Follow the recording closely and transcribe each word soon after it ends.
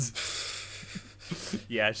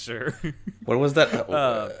Yeah, sure. What was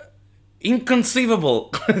that?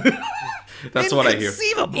 Inconceivable. That's what I hear.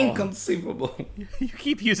 Inconceivable. You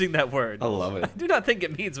keep using that word. I love it. I do not think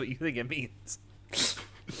it means what you think it means.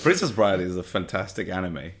 Princess Bride is a fantastic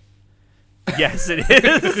anime. Yes, it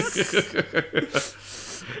is.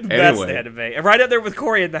 Best Anyway. anime. And right up there with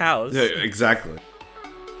Cory in the House. Yeah, exactly.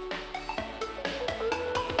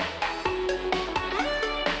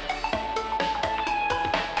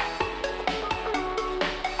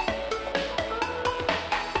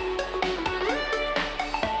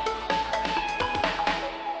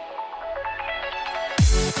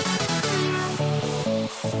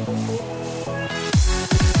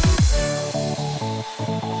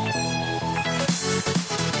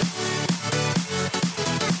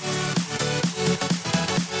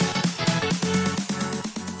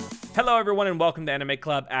 Hello, everyone, and welcome to Anime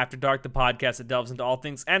Club After Dark, the podcast that delves into all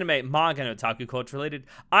things anime, manga, and otaku culture related.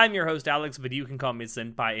 I'm your host, Alex, but you can call me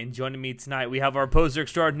Senpai. And joining me tonight, we have our poser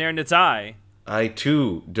extraordinaire, Natai. I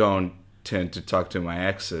too don't tend to talk to my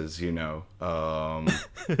exes, you know.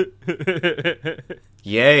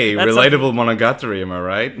 Yay, That's relatable Monogatari, am I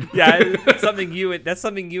right? Yeah, that's something you and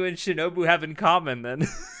Shinobu have in common. Then,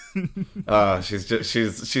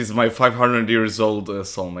 she's my 500 years old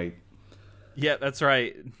soulmate. yeah, that's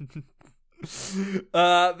right.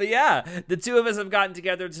 But yeah, the two of us have gotten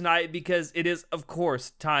together tonight because it is, of course,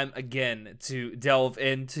 time again to delve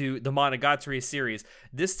into the Monogatari series.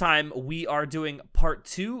 This time, we are doing part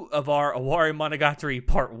 2 of our Owari Monogatari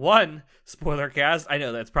part 1 spoiler cast. I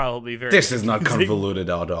know that's probably very This is not confusing. convoluted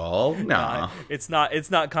at all. Nah. It's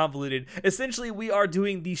not convoluted. Essentially, we are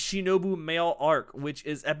doing the Shinobu male arc, which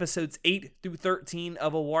is episodes 8 through 13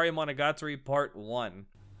 of Owari Monogatari part 1.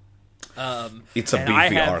 It's a and I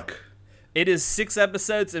beefy have- arc. It is 6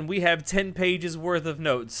 episodes, and we have 10 pages worth of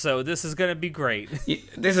notes, so this is gonna be great.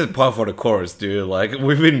 This is par for the course, dude. Like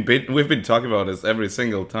we've been talking about this every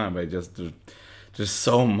single time. There's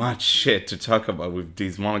so much shit to talk about with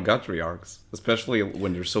these Monogatari arcs, especially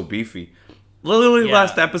when they're so beefy. Literally, Yeah.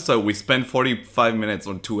 last episode we spent 45 minutes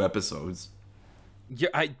on 2 episodes.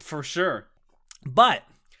 Yeah, for sure. But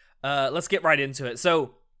let's get right into it.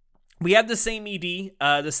 So we have the same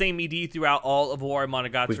ED throughout all of Owari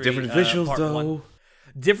Monogatari. With different visuals, part though. 1.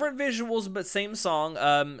 Different visuals, but same song.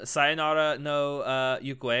 Sayonara no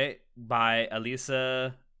Yukue by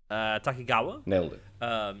Alisa Takigawa. Nailed it.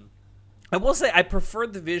 I will say I prefer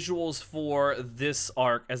the visuals for this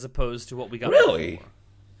arc as opposed to what we got. Really? before.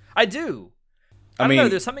 I do. I don't know.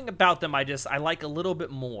 There's something about them I like a little bit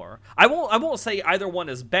more. I won't say either one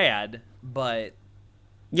is bad, but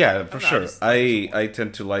Yeah, for sure. just- I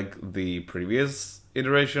tend to like the previous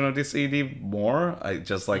iteration of this ED more. I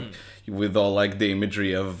just like with all like the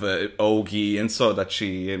imagery of Ogi and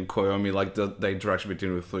Sodachi and Koyomi, like the interaction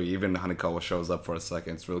between the three. Even Hanekawa shows up for a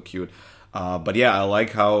second. It's real cute. But yeah, I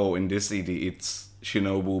like how in this ED it's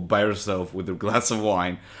Shinobu by herself with a glass of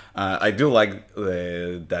wine. I do like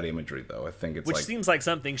that imagery though. I think it's which like seems like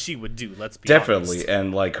something she would do. Let's be definitely, honest.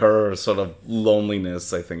 and like her sort of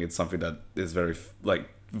loneliness. I think it's something that is very fitting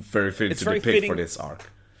to very depict fitting. for this arc.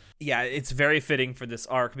 Yeah, it's very fitting for this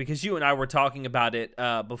arc because you and I were talking about it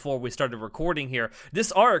before we started recording here.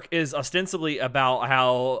 This arc is ostensibly about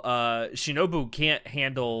how Shinobu can't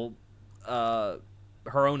handle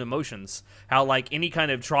her own emotions. How like any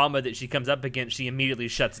kind of trauma that she comes up against, she immediately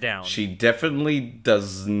shuts down. She definitely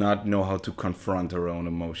does not know how to confront her own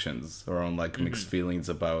emotions, her own like mixed feelings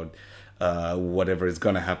about whatever is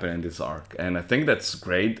gonna happen in this arc, and I think that's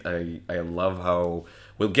great. I love how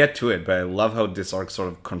we'll get to it, but I love how this arc sort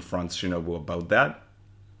of confronts Shinobu about that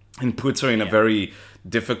and puts her in a very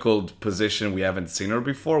difficult position. We haven't seen her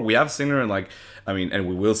before. We have seen her in and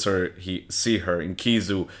we will see her in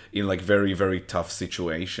Kizu in like very, very tough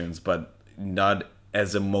situations, but not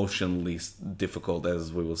as emotionally difficult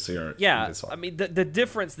as we will see her in this arc. I mean the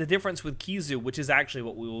difference with Kizu, which is actually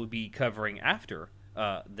what we will be covering after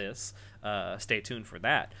this, stay tuned for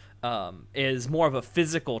that, is more of a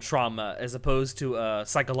physical trauma as opposed to a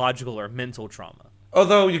psychological or mental trauma.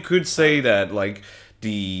 Although you could say that like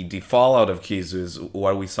the fallout of Kizu is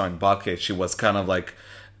what we saw in Bake. She was kind of like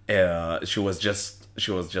she was just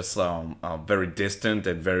very distant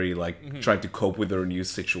and very like trying to cope with her new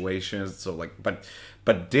situations. So like,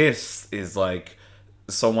 but this is like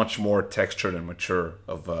so much more textured and mature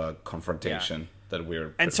of a confrontation that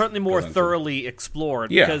we're And certainly more presented. thoroughly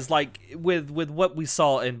explored, Yeah. because like with what we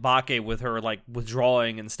saw in Bake with her like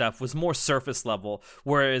withdrawing and stuff was more surface level,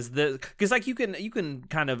 whereas because like you can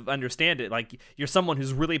kind of understand it, like you're someone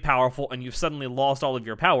who's really powerful and you've suddenly lost all of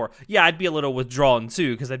your power. Yeah, I'd be a little withdrawn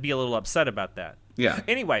too because I'd be a little upset about that. Yeah.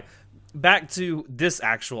 Anyway, back to this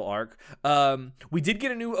actual arc. We did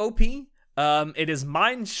get a new OP. It is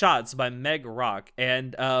Mind Shots by Meg Rock,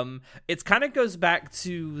 and it kind of goes back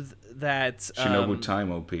to that Shinobu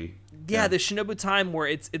Time OP. Yeah, the Shinobu Time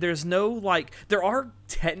where there's no like there are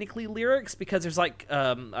technically lyrics because there's like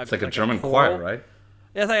it's like a German choir, right?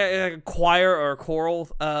 Yeah, it's like a choir or a choral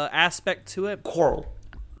aspect to it. Choral.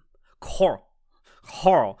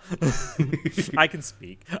 I can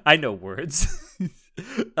speak. I know words.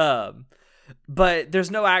 But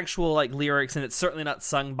there's no actual like lyrics, and it's certainly not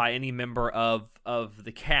sung by any member of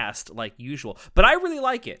the cast like usual. But I really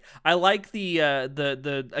like it. I like the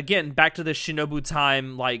again back to the Shinobu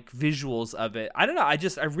Time like visuals of it. I don't know. I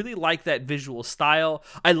really like that visual style.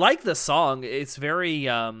 I like the song. It's very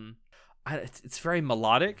it's very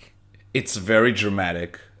melodic. It's very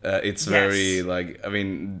dramatic. It's very like I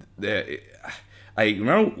mean. I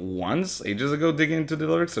remember once ages ago digging into the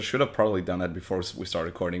lyrics. I should have probably done that before we start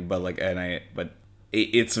recording, but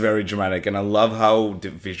it's very dramatic, and I love how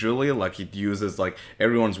visually like it uses like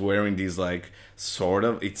everyone's wearing these like sort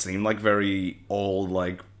of it seemed like very old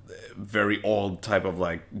type of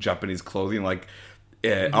like Japanese clothing. Like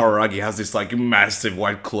Araragi has this like massive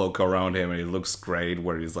white cloak around him, and it looks great.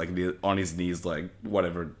 Where he's like on his knees, like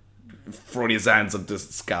whatever, throwing his hands at the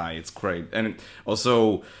sky. It's great, and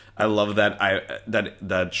also. I love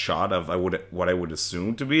that shot of what I would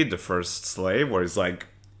assume to be the first slave, where he's like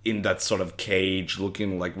in that sort of cage,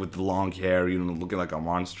 looking like with long hair, looking like a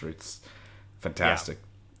monster. It's fantastic.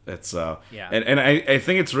 Yeah. It's and I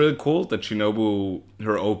think it's really cool that Shinobu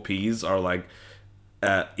her OPs are like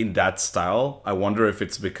in that style. I wonder if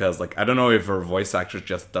it's because like I don't know if her voice actress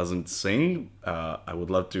just doesn't sing. I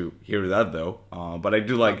would love to hear that though. But I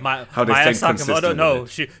do like how they stay consistent. No,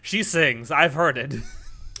 she sings. I've heard it.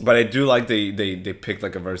 But I do like they picked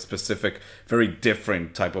like a very specific, very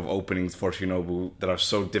different type of openings for Shinobu that are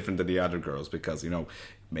so different than the other girls because it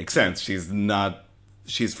makes sense. She's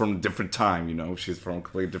from a different time. She's from a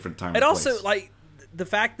completely different time. And also like the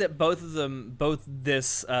fact that both of them, both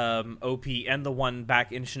this OP and the one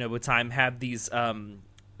back in Shinobu Time, have these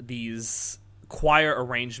choir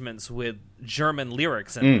arrangements with German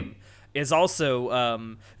lyrics in them. Is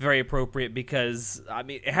also very appropriate because, I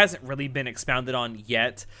mean, it hasn't really been expounded on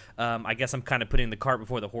yet. I guess I'm kind of putting the cart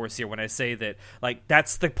before the horse here when I say that, like,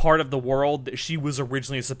 that's the part of the world that she was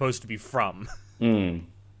originally supposed to be from.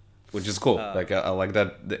 Which is cool. I like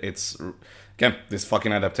that it's, again, this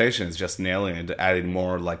fucking adaptation is just nailing it, adding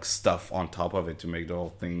more, like, stuff on top of it to make the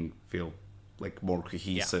whole thing feel, like, more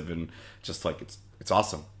cohesive and just, like, it's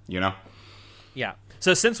awesome, Yeah.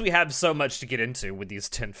 So since we have so much to get into with these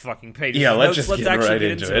 10 fucking pages, let's get right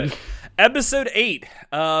into it. Episode 8.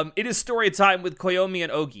 It is story time with Koyomi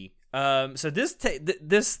and Ogi. So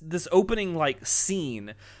this opening like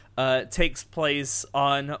scene takes place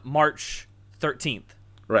on March 13th.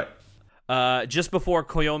 Right. Just before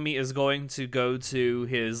Koyomi is going to go to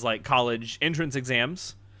his like college entrance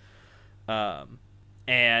exams.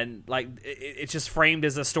 And like it's just framed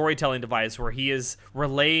as a storytelling device where he is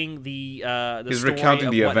relaying the he's story recounting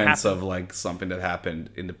of the what events happened. of like something that happened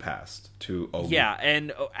in the past to Ogi. Yeah,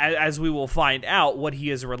 and as we will find out, what he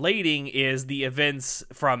is relating is the events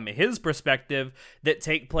from his perspective that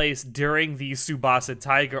take place during the Tsubasa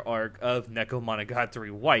Tiger arc of Neko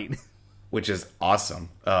Monogatari White, which is awesome.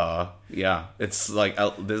 Yeah, it's like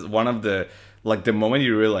this one of the. Like, the moment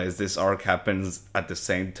you realize this arc happens at the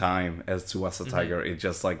same time as Tsubasa Tiger, it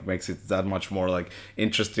just, like, makes it that much more, like,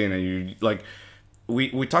 interesting. And you, like,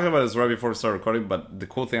 we talked about this right before we started recording, but the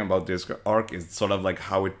cool thing about this arc is sort of, like,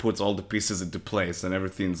 how it puts all the pieces into place. And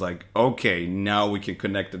everything's like, okay, now we can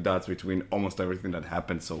connect the dots between almost everything that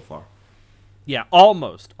happened so far. Yeah,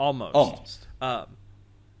 almost.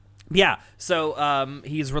 Yeah, so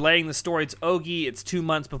he's relaying the story to Ogi. It's 2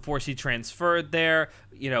 months before she transferred there.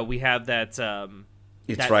 We have that. It's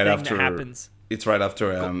that right thing after. That happens. It's right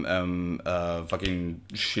after fucking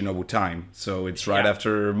Shinobu Time. So it's right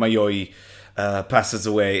after Mayoi passes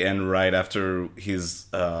away, and right after his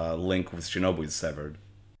link with Shinobu is severed.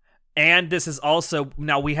 And this is also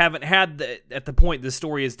now we haven't had at the point the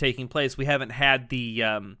story is taking place. We haven't had the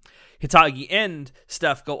Hitagi end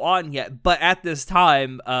stuff go on yet, but at this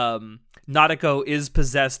time, Nadeko is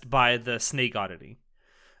possessed by the snake oddity.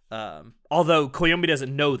 Although Koyomi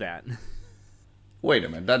doesn't know that. Wait a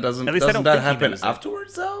minute, doesn't that happen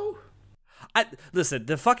afterwards though? Listen,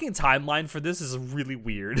 the fucking timeline for this is really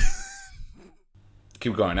weird.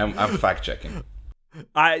 Keep going. I'm fact checking.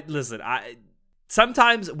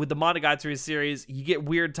 Sometimes with the Monogatari series, you get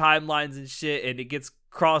weird timelines and shit, and it gets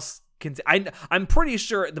I'm pretty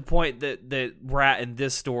sure at the point that we're at in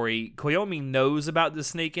this story, Koyomi knows about the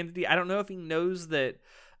snake entity. I don't know if he knows that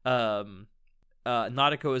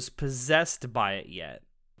Nadeko is possessed by it yet.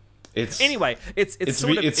 It's It's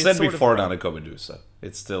said before Nanako Medusa.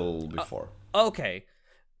 It's still before. Okay,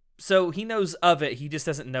 so he knows of it. He just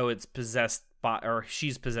doesn't know it's possessed by, or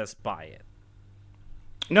she's possessed by it.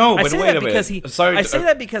 No, but wait a minute. I say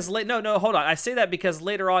that because hold on. I say that because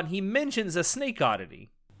later on he mentions a snake oddity.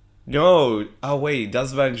 No, oh wait, he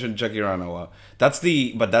does mention Jakiranoa. That's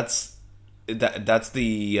the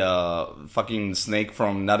fucking snake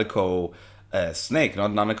from Nadeko snake,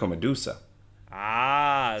 not Nanako Medusa.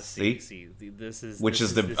 Ah, see, this is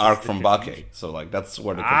the arc from Bake. So like that's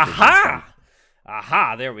where the confusion is from.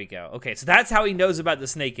 Aha, there we go. Okay, so that's how he knows about the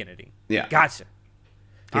snake entity. Yeah, gotcha.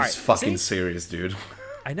 He's fucking serious, dude.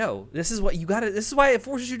 I know. This is what you gotta. This is why it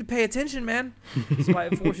forces you to pay attention, man. This is why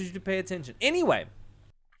it forces you to pay attention. Anyway,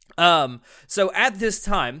 so at this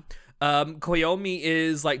time, Koyomi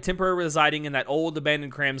is like temporarily residing in that old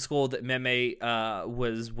abandoned cram school that Meme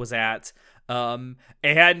was at. And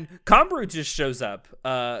Kanbaru just shows up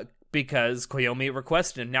because Koyomi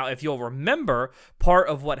requested him. Now, if you'll remember, part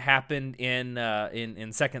of what happened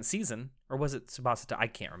in second season, or was it Tsubasa? I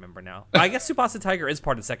can't remember now. I guess Tsubasa Tiger is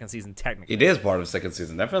part of second season technically. It is part of second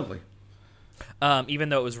season, definitely. Even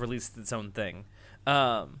though it was released its own thing.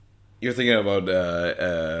 You're thinking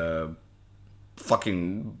about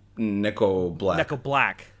fucking Neko Black. Neko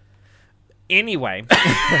Black. Anyway.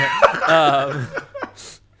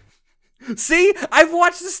 See, I've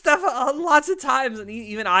watched this stuff lots of times, and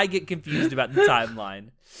even I get confused about the timeline.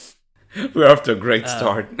 We're off to a great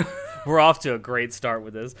start. We're off to a great start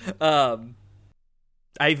with this.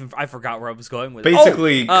 I forgot where I was going with it.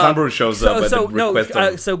 Basically, Kanbaru shows up at the request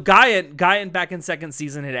of... So Gaian back in second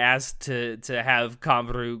season had asked to have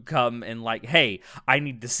Kanbaru come and like, hey, I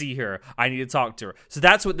need to see her. I need to talk to her. So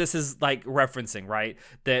that's what this is like referencing, right?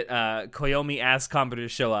 That Koyomi asked Kanbaru to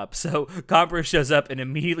show up. So Kanbaru shows up and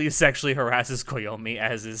immediately sexually harasses Koyomi,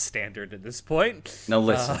 as is standard at this point. Now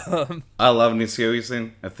listen, I love Nishio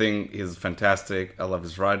Isin. I think he's fantastic. I love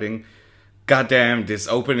his writing. Goddamn, this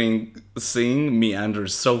opening scene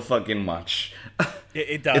meanders so fucking much.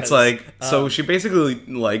 It does. It's like, so she basically,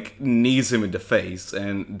 like, knees him in the face,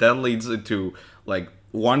 and that leads into, like,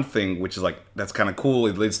 one thing, which is, like, that's kind of cool.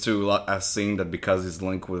 It leads to a scene that because his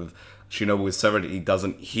link with Shinobu is severed, he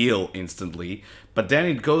doesn't heal instantly. But then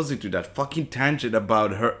it goes into that fucking tangent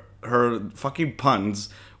about her fucking puns,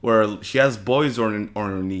 where she has boys on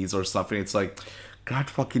her knees or something. It's like, God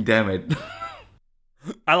fucking damn it.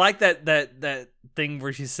 I like that thing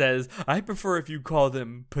where she says, I prefer if you call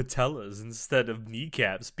them patellas instead of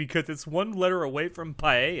kneecaps because it's one letter away from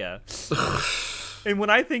paella. And when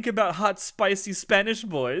I think about hot, spicy Spanish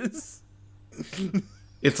boys...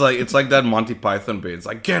 It's like that Monty Python bit. It's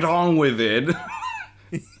like, get on with it.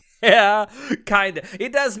 Yeah, kind of.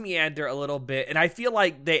 It does meander a little bit, and I feel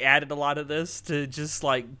like they added a lot of this to just,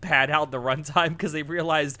 like, pad out the runtime because they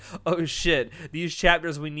realized, oh shit, these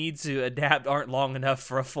chapters we need to adapt aren't long enough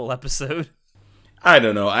for a full episode. I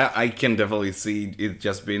don't know. I can definitely see it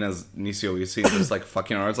just being as Nishio Isin, just like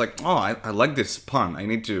fucking around. It's like, oh, I like this pun. I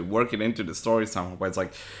need to work it into the story somehow. But it's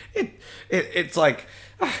like, it's like,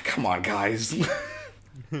 come on, guys.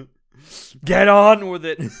 Get on with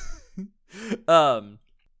it.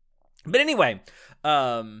 But anyway,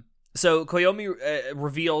 so Koyomi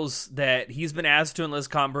reveals that he's been asked to enlist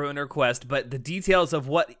Kanbaru in a request, but the details of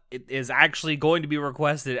what is actually going to be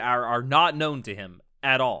requested are not known to him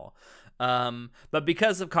at all. But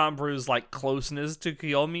because of Kanbaru's like closeness to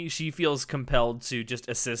Koyomi, she feels compelled to just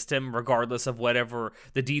assist him regardless of whatever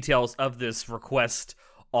the details of this request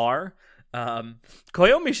are.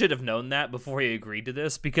 Koyomi should have known that before he agreed to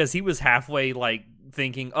this, because he was halfway like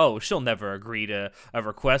thinking, oh, she'll never agree to a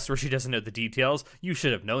request where she doesn't know the details. You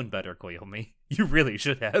should have known better, Koyomi. You really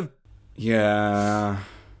should have. Yeah.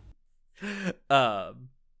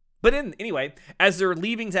 But anyway, as they're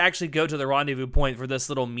leaving to actually go to the rendezvous point for this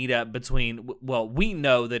little meetup between, well, we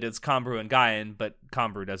know that it's Kanbaru and Gaian, but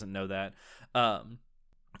Kanbaru doesn't know that. A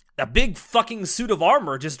big fucking suit of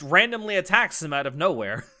armor just randomly attacks him out of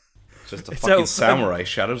nowhere. Just a fucking samurai,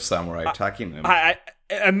 shadow samurai attacking him. I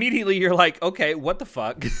immediately you're like, okay, what the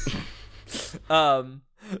fuck?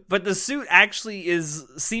 But the suit actually is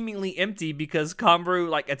seemingly empty because Kanbaru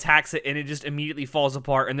like attacks it and it just immediately falls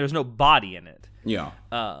apart and there's no body in it. Yeah.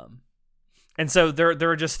 And so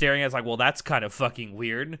they're just staring at it like, well, that's kind of fucking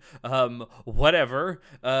weird. Whatever.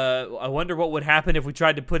 I wonder what would happen if we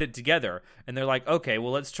tried to put it together. And they're like, okay,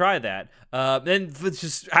 well, let's try that. Then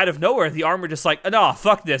just out of nowhere, the armor just like, nah,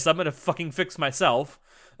 fuck this. I'm gonna fucking fix myself.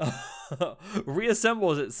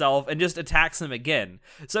 Reassembles itself and just attacks him again.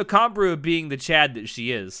 So Kanbaru, being the Chad that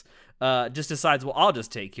she is, just decides, well, I'll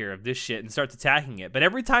just take care of this shit and starts attacking it. But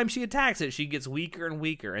every time she attacks it, she gets weaker and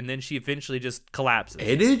weaker, and then she eventually just collapses.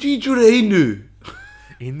 Energy drain.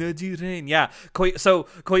 Energy drain, yeah. So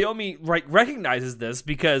Koyomi recognizes this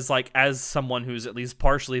because, like, as someone who's at least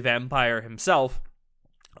partially vampire himself,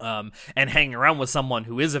 and hanging around with someone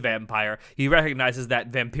who is a vampire, he recognizes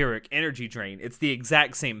that vampiric energy drain. It's the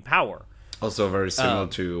exact same power. Also very similar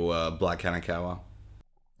to Black Hanakawa.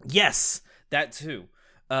 Yes, that too.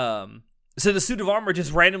 So the suit of armor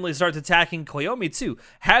just randomly starts attacking Koyomi too,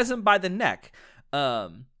 has him by the neck.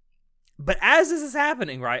 But as this is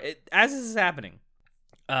happening,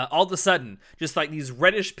 all of a sudden, just like these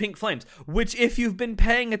reddish pink flames, which if you've been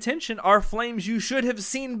paying attention, are flames you should have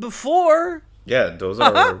seen before. Yeah, those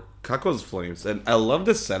are Kako's flames. And I love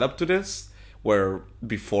the setup to this, where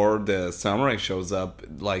before the samurai shows up,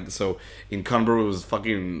 like, so in Kanbaru's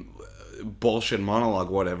fucking bullshit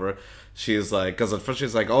monologue, whatever, she's like, because at first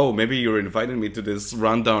she's like, oh, maybe you're inviting me to this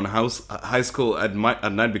rundown high school at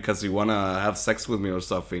night because you want to have sex with me or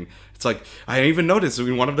something. It's like, I even noticed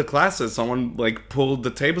in one of the classes, someone like pulled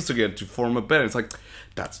the tables together to form a bed. It's like,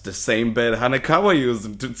 that's the same bed Hanakawa used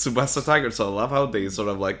in Tsubasa Tiger. So I love how they sort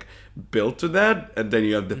of like built to that. And then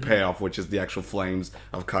you have the payoff, which is the actual flames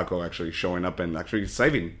of Kako actually showing up and actually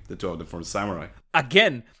saving the two of them from samurai.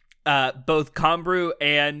 Again, both Kanbaru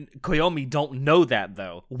and Koyomi don't know that,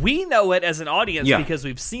 though. We know it as an audience because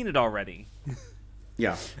we've seen it already.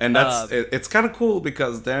 Yeah, and that's it's kind of cool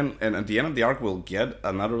because then, and at the end of the arc, we'll get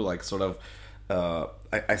another like sort of.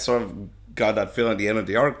 I sort of got that feeling at the end of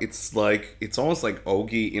the arc. It's almost like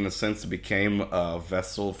Ogi in a sense became a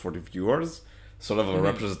vessel for the viewers, sort of a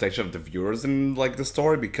representation of the viewers in like the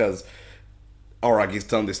story, because Aragi's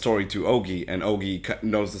telling the story to Ogi, and Ogi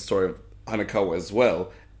knows the story of Hanakawa as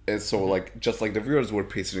well. And so, like, just like the viewers were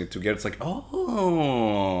piecing it together, it's like,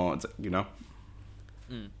 oh, it's, you know,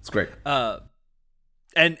 it's great.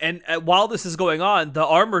 And while this is going on, the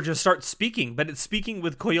armor just starts speaking, but it's speaking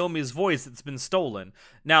with Koyomi's voice that's been stolen.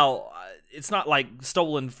 Now, it's not like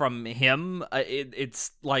stolen from him.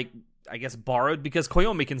 It's like, I guess, borrowed, because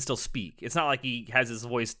Koyomi can still speak. It's not like he has his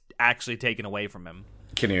voice actually taken away from him.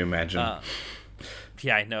 Can you imagine?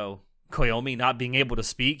 Yeah, I know. Koyomi not being able to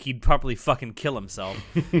speak, he'd probably fucking kill himself.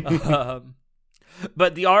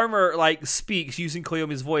 But the armor like speaks using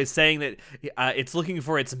Koyomi's voice, saying that it's looking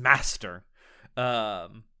for its master,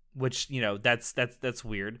 which, you know, that's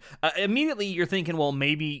weird. Immediately you're thinking, well,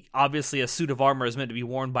 maybe obviously a suit of armor is meant to be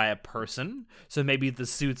worn by a person, so maybe the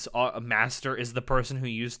suit's master is the person who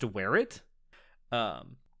used to wear it.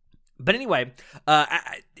 But anyway,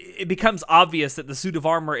 it becomes obvious that the suit of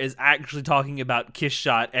armor is actually talking about Kiss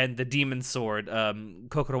Shot and the demon sword,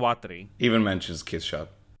 Kokorowatari. Even mentions Kiss Shot.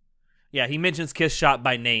 Yeah, he mentions Kiss Shot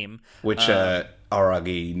by name. Which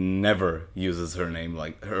Aragi never uses her name,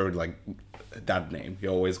 like that name. He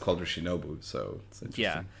always called her Shinobu, so it's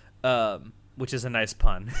interesting. Yeah, which is a nice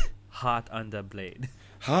pun. Hot on the blade.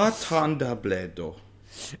 Hot on the blade.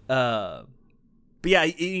 But yeah,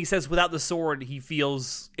 he says without the sword, he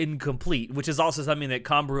feels incomplete, which is also something that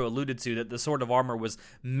Kanbaru alluded to, that the sword of armor was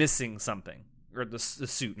missing something. Or the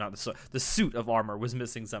suit, not the sword. The suit of armor was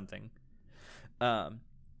missing something. But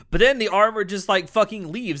then the armor just, like,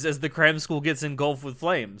 fucking leaves as the cram school gets engulfed with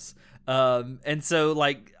flames. And so,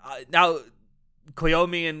 like, now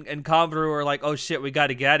Koyomi and Kanbaru are like, oh shit, we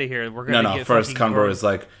gotta get out of here. We're gonna get first Kanbaru is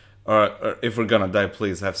like, if we're gonna die,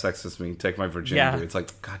 please have sex with me. Take my virginity. Yeah. It's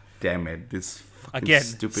like, god damn it, this again,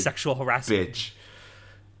 stupid sexual harassment. Bitch.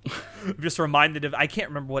 I'm just reminded of, I can't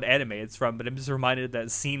remember what anime it's from, but I'm just reminded of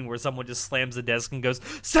that scene where someone just slams the desk and goes,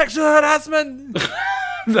 sexual harassment!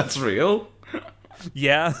 That's real?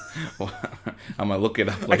 Yeah. I'm gonna look it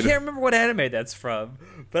up later. I can't remember what anime that's from,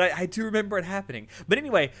 but I do remember it happening. But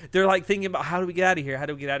anyway, they're like thinking about, how do we get out of here? How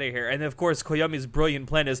do we get out of here? And of course, Koyomi's brilliant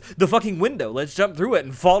plan is the fucking window. Let's jump through it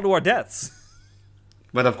and fall to our deaths.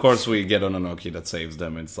 But of course we get Ononoki that saves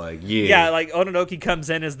them. It's like, yeah. Yeah, like Ononoki comes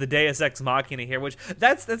in as the Deus Ex Machina here, which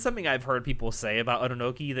that's something I've heard people say about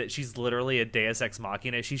Ononoki, that she's literally a Deus Ex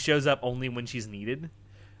Machina. She shows up only when she's needed,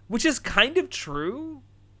 which is kind of true.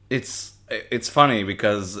 It's funny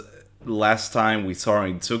because last time we saw her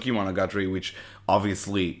in Tsuki Monogatari, which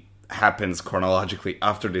obviously happens chronologically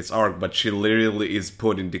after this arc, but she literally is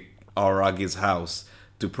put in the Aragi's house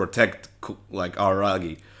to protect, like,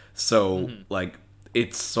 Aragi. So, like,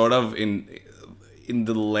 it's sort of in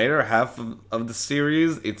the later half of the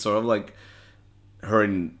series, it's sort of like her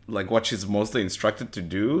in, like, what she's mostly instructed to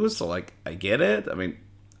do. So, like, I get it. I mean,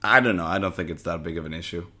 I don't know. I don't think it's that big of an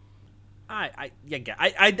issue. I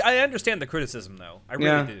understand the criticism, though. I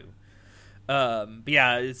really do. But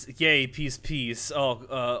yeah, it's yay, peace, peace. Oh,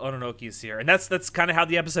 Ononoki's here, and that's kind of how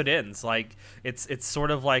the episode ends. Like it's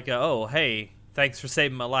sort of like, oh, hey, thanks for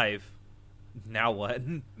saving my life. Now what?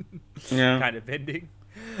 Yeah. Kind of ending.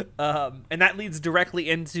 And that leads directly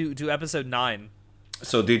into episode 9.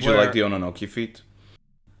 So did you like the Ononoki feat?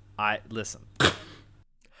 Listen.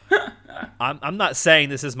 I'm not saying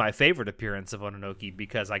this is my favorite appearance of Ononoki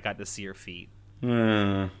because I got to see her feet.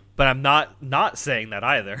 But I'm not saying that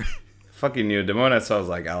either. Fucking you. The moment I saw, I was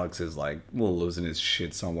like, Alex is like, losing his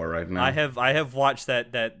shit somewhere right now. I have watched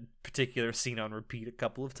that particular scene on repeat a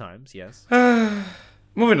couple of times. Yes.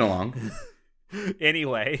 Moving along.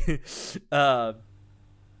 Anyway,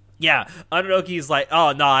 yeah, Ononoki's like,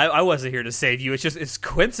 oh no, I wasn't here to save you. It's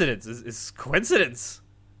coincidence. It's coincidence.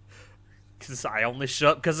 Because I only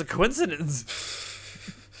show up because of coincidence.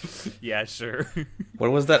 Yeah, sure.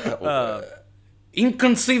 What was that?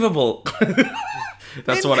 Inconceivable.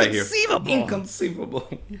 That's what I hear. Inconceivable.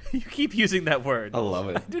 You keep using that word. I love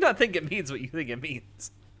it. I do not think it means what you think it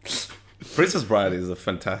means. Princess Bride is a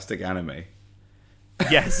fantastic anime.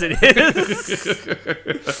 Yes, it is.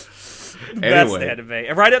 Best anime.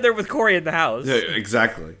 And right up there with Cory in the House. Yeah,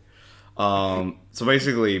 exactly. So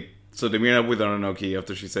basically, they meet up with Ononoki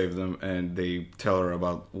after she saves them, and they tell her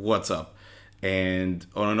about what's up. And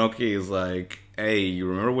Ononoki is like, hey, you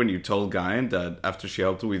remember when you told Gaien that after she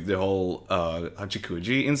helped with the whole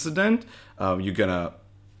Hachikuji incident, you're gonna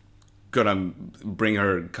bring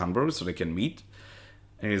her Kanbaru so they can meet?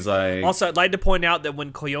 And he's like... Also, I'd like to point out that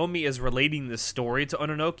when Koyomi is relating this story to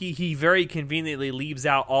Ononoki, he very conveniently leaves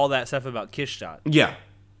out all that stuff about Kishstot. Yeah.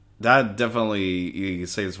 That definitely he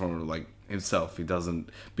says from like himself. He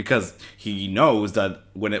doesn't... Because he knows that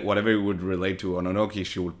whatever he would relate to Ononoki,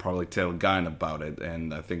 she would probably tell Gaien about it.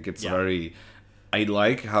 And I think it's very... I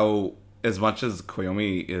like how, as much as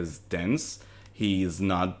Koyomi is dense, he's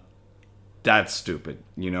not that stupid.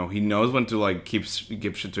 You know? He knows when to like keep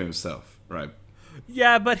shit to himself. Right?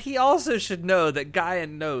 Yeah, but he also should know that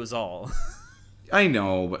Gaien knows all. I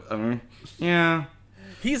know, but yeah,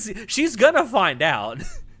 she's gonna find out.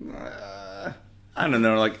 I don't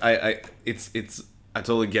know. Like I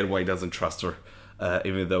totally get why he doesn't trust her,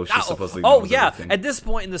 even though she's supposedly. Oh yeah, everything. At this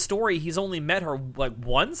point in the story, he's only met her like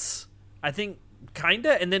once, I think,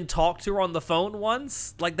 kinda, and then talked to her on the phone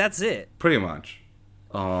once. Like that's it. Pretty much.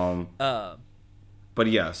 But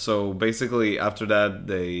yeah, so basically after that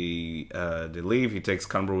they leave. He takes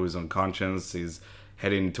Kanbaru, who's unconscious. He's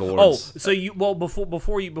heading towards.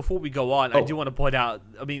 Before we go on, I do want to point out.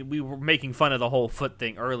 I mean, we were making fun of the whole foot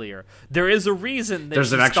thing earlier. There is a reason.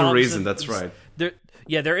 There's an actual reason. That's right.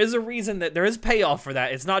 There is a reason that there is payoff for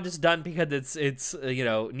that. It's not just done because it's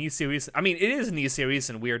Nisio. I mean, it is Nisio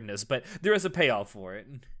and weirdness, but there is a payoff for it.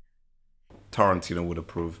 Tarantino would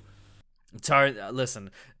approve. Listen,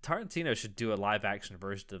 Tarantino should do a live-action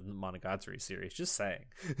version of the Monogatari series. Just saying.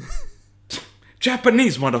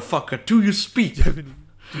 Japanese, motherfucker, do you speak? Do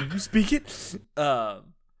you speak it? But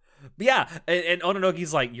yeah, and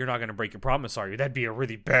Ononoki's like, you're not going to break your promise, are you? That'd be a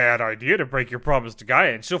really bad idea to break your promise to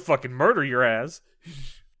Gaia, and she'll fucking murder your ass.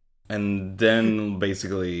 And then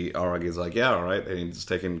basically Aragi's like, yeah, all right. And he's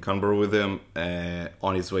taking Kanbaru with him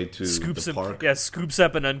on his way to the park. Yeah, scoops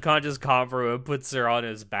up an unconscious Kanbaru and puts her on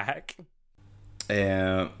his back.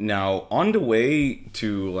 Now, on the way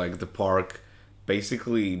to like the park,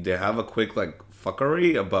 basically they have a quick like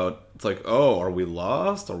fuckery about, it's like, oh, are we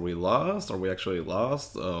lost? Are we lost? Are we actually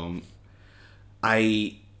lost?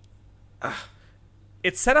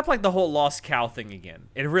 It's set up like the whole lost cow thing again.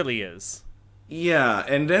 It really is. Yeah,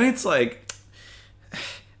 and then it's like,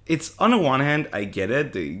 it's on the one hand, I get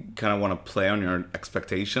it. They kind of want to play on your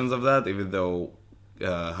expectations of that, even though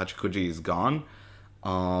Hachikuji is gone.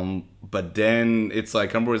 But then it's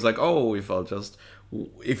like, Kanbaru is like, oh,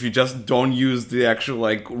 if you just don't use the actual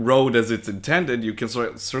like road as it's intended, you can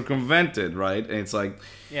sort of circumvent it, right? And it's like,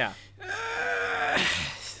 yeah,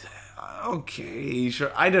 okay,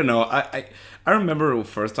 sure. I don't know. I remember the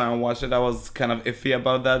first time I watched it, I was kind of iffy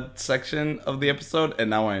about that section of the episode, and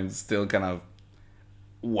now I'm still kind of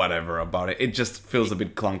whatever about it. It just feels a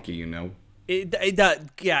bit clunky, you know? It does,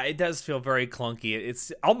 yeah, it does feel very clunky.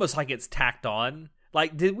 It's almost like it's tacked on.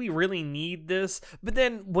 Like, did we really need this? But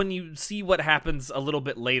then when you see what happens a little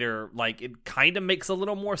bit later, like, it kind of makes a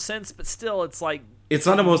little more sense, but still, it's like... It's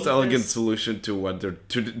not the most elegant solution to what they're...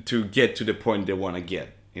 to get to the point they want to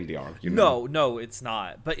get in the arc, you know? No, it's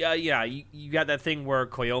not. But, yeah, you got that thing where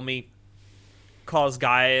Koyomi calls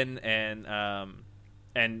Gaien, and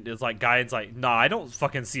it's like, Gaien's like, nah, I don't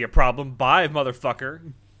fucking see a problem. Bye,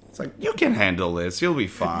 motherfucker. It's like, you can handle this. You'll be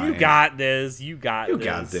fine. You got this. You got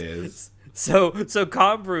this. So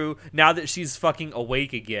Kanbru, now that she's fucking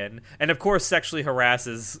awake again, and of course sexually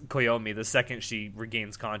harasses Koyomi the second she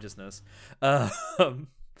regains consciousness.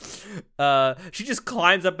 She just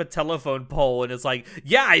climbs up a telephone pole and is like,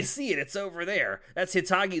 "Yeah, I see it. It's over there. That's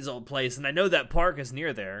Hitagi's old place, and I know that park is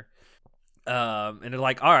near there." And they're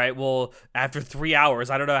like, "All right, well, after 3 hours,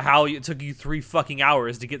 I don't know how it took you 3 fucking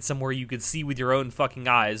hours to get somewhere you could see with your own fucking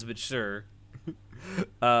eyes, but sure."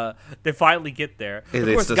 They finally get there.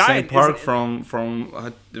 It's the same park from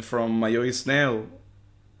Mayoi Snail.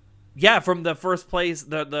 Yeah, from the first place,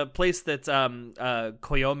 the place that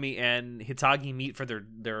Koyomi and Hitagi meet for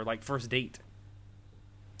their like first date.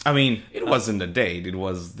 I mean, it wasn't a date. It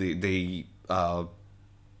was It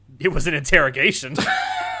was an interrogation.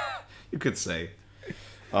 You could say.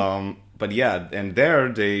 But yeah, and there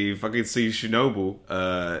they fucking see Shinobu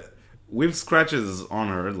with scratches on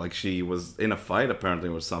her, like she was in a fight apparently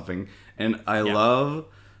or something. And I love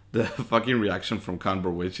the fucking reaction from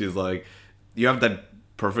Kanbru, which is like, you have that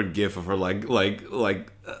perfect gif of her like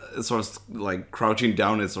sort of like crouching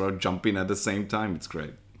down and sort of jumping at the same time. It's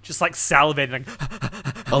great. Just like salivating, like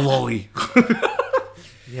a lolly.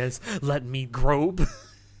 Yes, let me grope.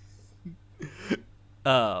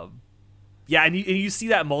 Yeah, and you see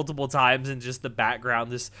that multiple times in just the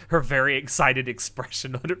background, her very excited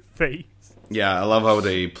expression on her face. Yeah, I love how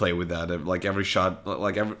they play with that. Like every shot,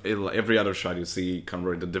 like every other shot, you see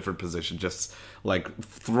Conroy in a different position, just like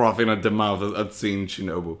frothing at the mouth at seeing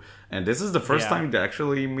Shinobu. And this is the first time they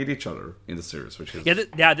actually meet each other in the series, which is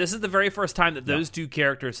this is the very first time that those two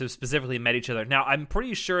characters have specifically met each other. Now, I'm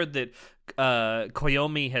pretty sure that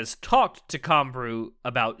Koyomi has talked to Kanbru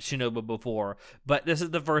about Shinobu before, but this is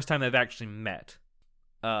the first time they've actually met.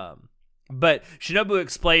 But Shinobu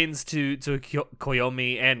explains to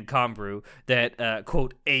Koyomi and Kanbru that,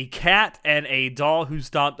 quote, a cat and a doll who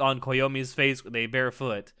stomped on Koyomi's face with a bare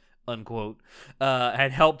foot, unquote,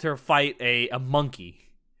 had helped her fight a monkey.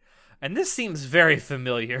 And this seems very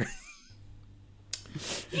familiar.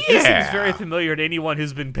 This seems very familiar to anyone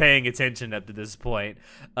who's been paying attention up to this point.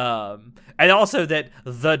 And also that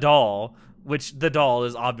the doll, which the doll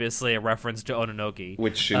is obviously a reference to Ononoki.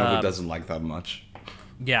 Which Shinobu doesn't like that much.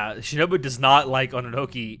 Yeah, Shinobu does not like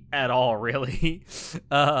Ononoki at all, really.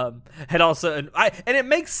 And it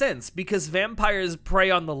makes sense because vampires prey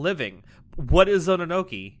on the living. What is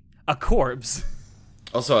Ononoki? A corpse.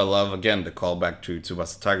 Also, I love, again, the callback to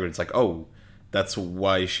Tsubasa Tiger. It's like, oh, that's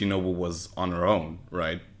why Shinobu was on her own,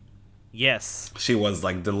 right? Yes. She was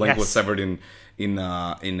like, the link was severed in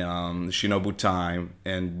Shinobu time,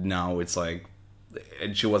 and now it's like,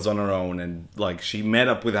 and she was on her own, and like she met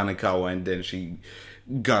up with Hanekawa, and then she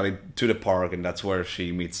got it to the park, and that's where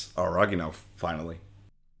she meets Aragino finally.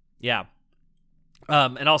 Yeah.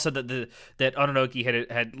 And also that Ononoki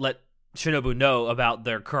had let Shinobu know about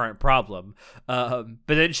their current problem. But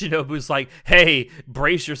then Shinobu's like, "Hey,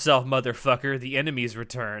 brace yourself, motherfucker, the enemy's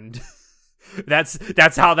returned." That's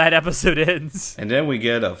how that episode ends. And then we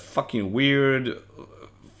get a fucking weird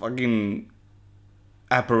fucking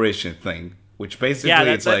apparition thing, which basically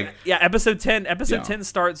episode 10 10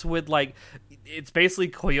 starts with like, it's basically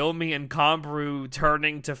Koyomi and Kanbru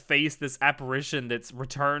turning to face this apparition that's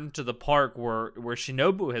returned to the park where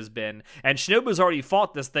Shinobu has been. And Shinobu's already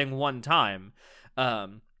fought this thing one time.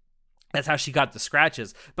 That's how she got the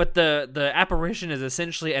scratches. But the apparition is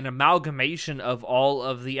essentially an amalgamation of all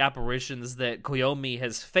of the apparitions that Koyomi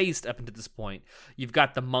has faced up until this point. You've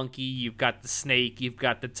got the monkey, you've got the snake, you've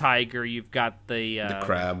got the tiger, you've got the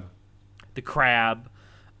crab. The crab.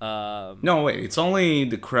 No, wait, it's only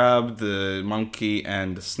the crab, the monkey,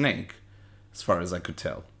 and the snake, as far as I could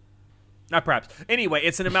tell. Not perhaps. Anyway,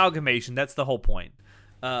 it's an amalgamation. That's the whole point.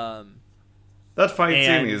 That fight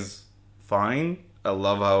scene is fine. I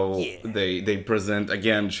love how they present,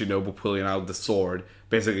 again, Shinobu pulling out the sword.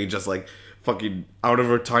 Basically just like fucking out of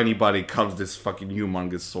her tiny body comes this fucking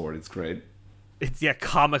humongous sword. It's great. It's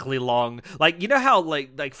comically long. Like, you know how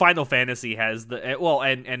like Final Fantasy has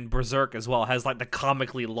and Berserk as well has like the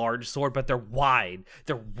comically large sword, but they're wide.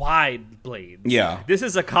 They're wide blades. Yeah. This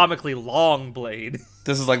is a comically long blade.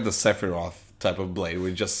 This is like the Sephiroth type of blade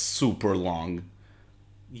with just super long.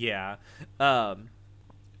 Yeah.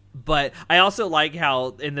 But I also like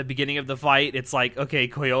how in the beginning of the fight, it's like, okay,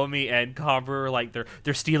 Koyomi and Kanbru are like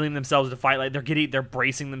they're steeling themselves to fight, like they're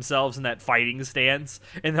bracing themselves in that fighting stance,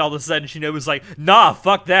 and then all of a sudden Shinobu's like, nah,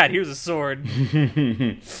 fuck that, here's a sword.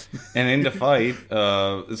 And in the fight,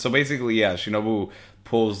 so basically, Shinobu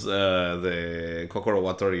pulls the Kokoro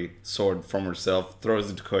Watori sword from herself,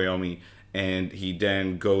 throws it to Koyomi, and he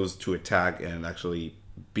then goes to attack and actually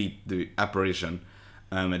beat the apparition.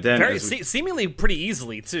 And then seemingly pretty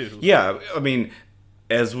easily too. Yeah, I mean,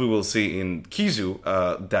 as we will see in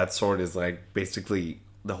Kizu, that sword is like basically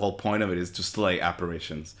the whole point of it is to slay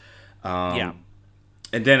apparitions. Yeah.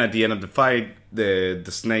 And then at the end of the fight, the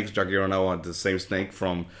snakes, Jagironawa, the same snake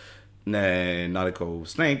from Nadeko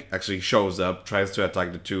Snake, actually shows up, tries to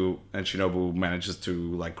attack the two, and Shinobu manages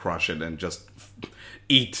to like crush it and just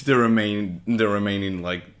eat the remaining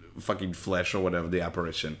like fucking flesh or whatever, the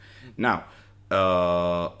apparition. Now,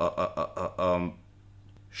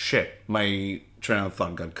 shit, my train of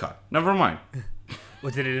thought got cut. Never mind.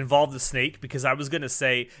 Well, did it involve the snake? Because I was going to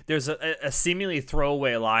say there's a seemingly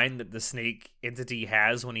throwaway line that the snake entity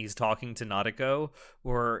has when he's talking to Nadeko,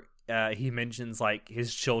 where he mentions like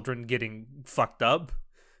his children getting fucked up.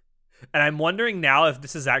 And I'm wondering now if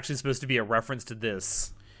this is actually supposed to be a reference to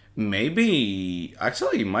this. Maybe,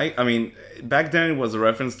 actually, I mean, back then it was a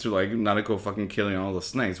reference to like Nadeko fucking killing all the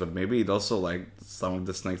snakes, but maybe it also like some of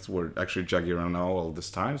the snakes were actually Jagironawa all this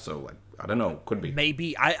time, so like, I don't know, could be.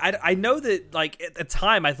 Maybe. I know that, like, at the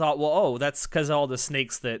time I thought, well, oh, that's because of all the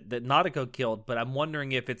snakes that Nadeko killed, but I'm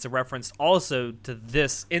wondering if it's a reference also to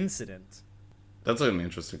this incident. That's an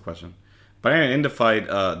interesting question. But anyway, in the fight,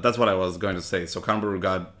 that's what I was going to say. So Kanbaru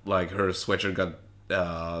got, like, her sweatshirt got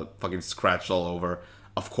fucking scratched all over,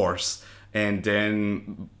 of course. And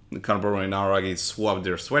then Kanbaru and Aragi swapped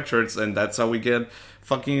their sweatshirts, and that's how we get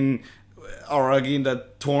fucking Aragi in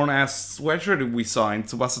that torn-ass sweatshirt we saw in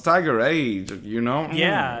Tsubasa Tiger. Hey, you know?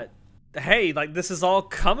 Yeah. Hey, like, this is all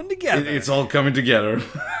coming together. It's all coming together.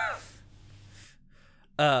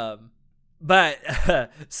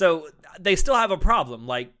 But, so, they still have a problem.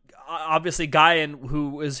 Like, obviously Guyan,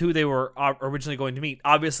 who is who they were originally going to meet,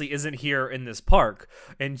 obviously isn't here in this park.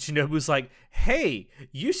 And Shinobu's like, hey,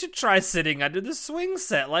 you should try sitting under the swing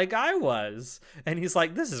set like I was. And he's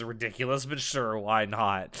like, this is ridiculous, but sure, why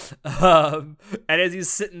not? And as he's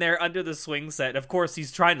sitting there under the swing set, of course,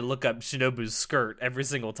 he's trying to look up Shinobu's skirt every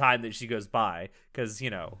single time that she goes by. Because, you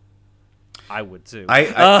know, I would too.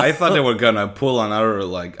 I thought they were gonna pull another,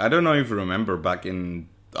 like, I don't know if you remember back in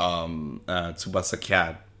Tsubasa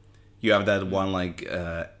Cat. You have that one, like,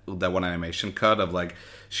 that one animation cut of, like,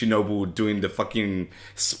 Shinobu doing the fucking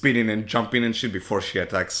spinning and jumping and shit before she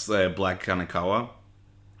attacks Black Kanekawa.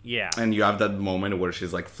 Yeah. And you have that moment where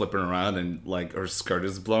she's, like, flipping around and, like, her skirt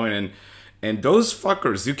is blowing. And those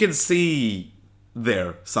fuckers, you can see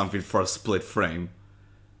there something for a split frame.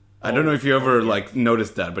 I don't know if you ever, like,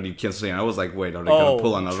 noticed that, but you can see. And I was like, wait, are they going to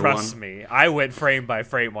pull another one? Trust me. I went frame by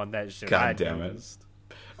frame on that shit. God damn it.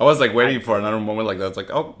 I was like waiting for another moment like that. It's like,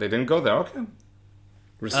 oh, they didn't go there. Okay,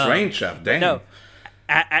 restraint, chef. Damn. No,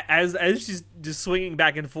 as she's just swinging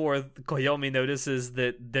back and forth, Koyomi notices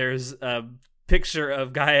that there's a picture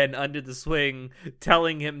of Guyan under the swing,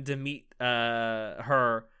 telling him to meet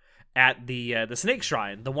her at the Snake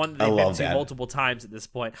Shrine, the one that they've been to multiple times at this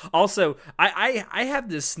point. Also, I have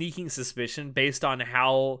this sneaking suspicion based on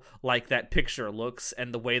how like that picture looks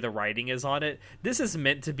and the way the writing is on it. This is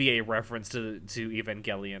meant to be a reference to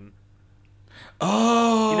Evangelion.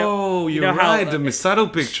 Oh, you're right. The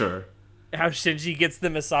Misato picture. How Shinji gets the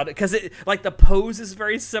Misato, because it like the pose is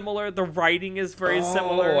very similar, the writing is very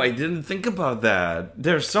similar. Oh, I didn't think about that.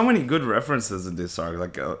 There's so many good references in this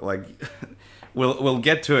arc. Like. We'll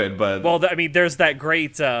get to it, but... Well, I mean, there's that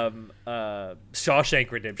great Shawshank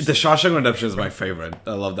Redemption. The Shawshank Redemption is my favorite.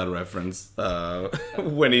 I love that reference.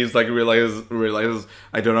 When he's like, realizes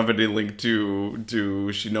I don't have any link to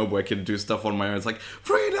Shinobu, I can do stuff on my own. It's like,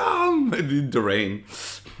 freedom! In the rain.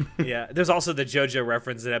 Yeah, there's also the JoJo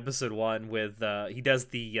reference in episode 1 with, he does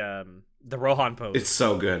the Rohan pose. It's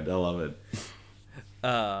so good. I love it.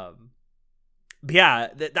 But yeah,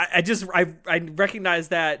 I recognized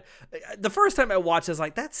that the first time I watched, I was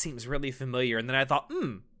like, that seems really familiar, and then I thought,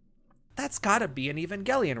 that's gotta be an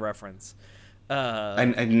Evangelion reference.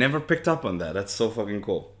 I never picked up on that. That's so fucking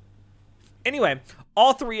cool. Anyway,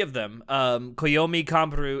 all three of them, Koyomi,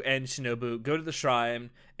 Kanbaru, and Shinobu, go to the shrine,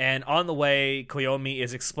 and on the way, Koyomi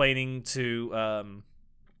is explaining to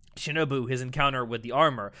Shinobu his encounter with the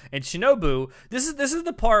armor. And Shinobu, this is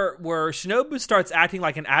the part where Shinobu starts acting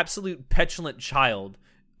like an absolute petulant child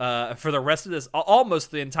for the rest of this,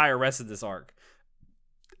 almost the entire rest of this arc.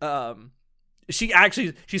 She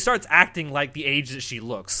starts acting like the age that she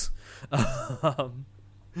looks. Yeah,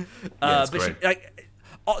 that's great. She,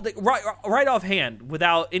 right offhand,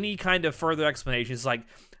 without any kind of further explanation, she's like,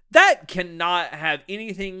 that cannot have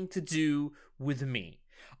anything to do with me.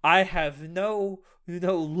 I have no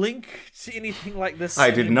link to anything like this.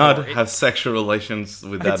 I did not have sexual relations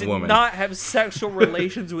with that woman. I did not have sexual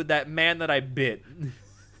relations with that man that I bit.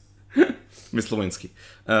 Miss Lewinsky.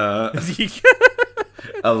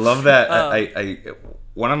 I love that. Uh, I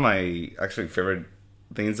one of my actually favorite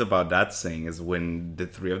things about that scene is when the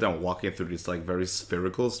three of them are walking through this like very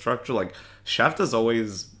spherical structure. Like Shaft has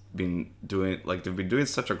always been doing, like they've been doing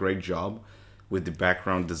such a great job with the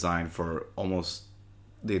background design for almost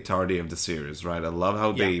the entirety of the series, right? I love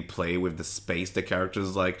how they play with the space the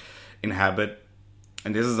characters like inhabit,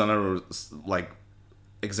 and this is another like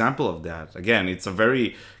example of that. Again, it's a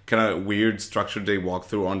very kind of weird structure they walk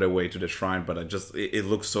through on their way to the shrine, but it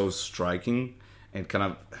looks so striking and kind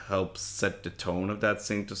of helps set the tone of that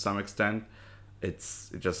scene to some extent. It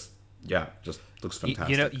just looks fantastic.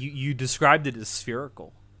 You know, you described it as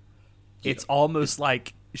spherical. It's almost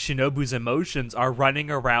like Shinobu's emotions are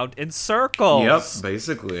running around in circles. Yep,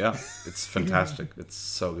 basically, yeah. It's fantastic. It's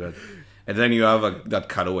so good. And then you have that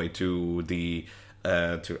cutaway to the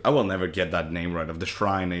I will never get that name right, of the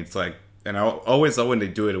shrine. It's like, and I always know when they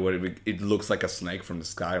do it, where it looks like a snake from the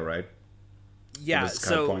sky, right? Yeah.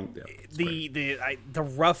 So the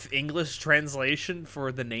rough English translation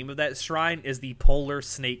for the name of that shrine is the Polar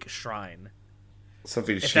Snake Shrine.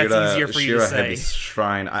 Something if that's easier for you to say.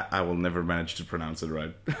 Shrine. I will never manage to pronounce it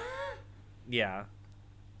right. Yeah.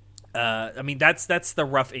 I mean that's the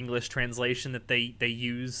rough English translation that they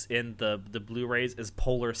use in the Blu-rays is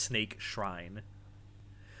Polar Snake Shrine.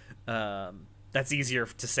 That's easier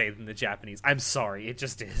to say than the Japanese. I'm sorry, it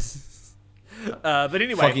just is. But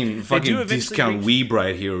anyway, fucking discount weeb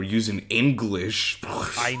right here using English.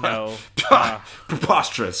 I know.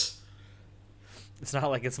 Preposterous. It's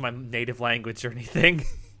not like it's my native language or anything.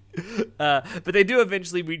 But they do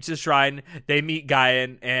eventually reach the shrine. They meet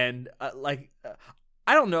Guyan, and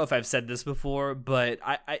I don't know if I've said this before, but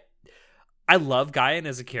I love Guyan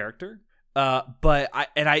as a character. But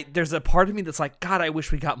there's a part of me that's like, God, I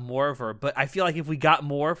wish we got more of her. But I feel like if we got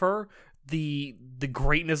more of her, the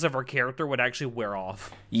greatness of her character would actually wear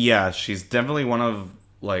off. Yeah, she's definitely one of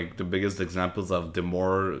like the biggest examples of the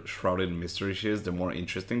more shrouded in mystery she is, the more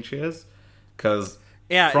interesting she is. Because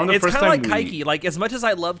it's kind of like Kaiki. Like, as much as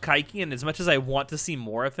I love Kaiki and as much as I want to see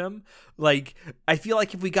more of him, like, I feel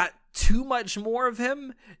like if we got too much more of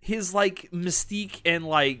him, his like mystique and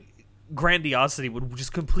like grandiosity would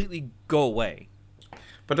just completely go away.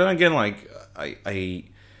 But then again, like I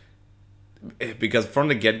because from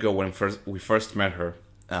the get-go when we first met her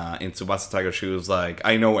in Tsubasa Tiger, she was like,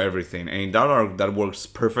 I know everything, and in that arc that works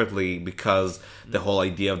perfectly because the whole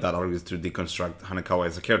idea of that arc is to deconstruct Hanekawa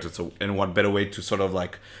as a character. So, and what better way to sort of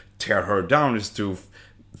like tear her down is to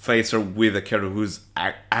face her with a character who's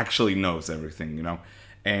actually knows everything, you know?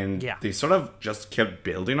 And they sort of just kept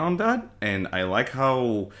building on that, and I like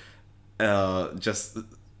how just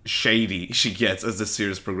shady she gets as the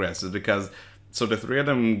series progresses, because so the three of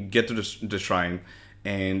them get to the shrine,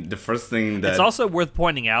 and the first thing that... It's also worth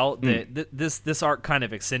pointing out that this arc kind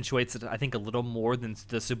of accentuates it, I think, a little more than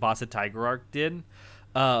the Tsubasa Tiger arc did.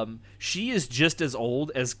 She is just as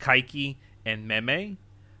old as Kaiki and Meme,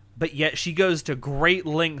 but yet she goes to great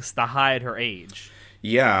lengths to hide her age.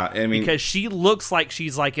 Yeah, I mean... Because she looks like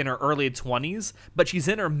she's like in her early 20s, but she's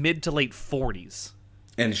in her mid to late 40s.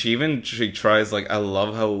 And she tries, like, I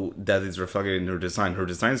love how that is reflected in her design. Her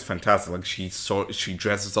design is fantastic. Like, she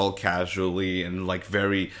dresses all casually and, like,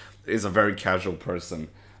 is a very casual person.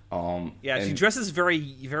 She dresses very,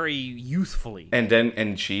 very youthfully.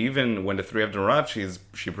 And she even, when the three of them arrive,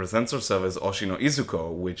 she presents herself as Oshino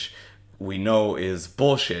Izuko, which we know is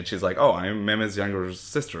bullshit. She's like, oh, I'm Meme's younger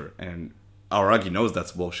sister. And Aragi knows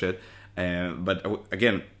that's bullshit. But,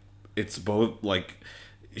 again, it's both, like...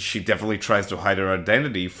 She definitely tries to hide her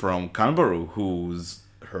identity from Kanbaru, who's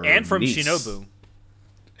her and from niece. Shinobu.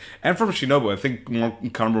 And from Shinobu, I think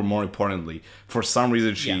Kanbaru more importantly. For some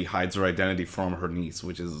reason, she hides her identity from her niece,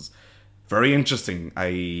 which is very interesting.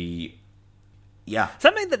 Something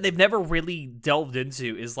that they've never really delved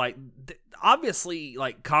into is like, obviously,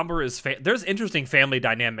 like Kanbaru's there's interesting family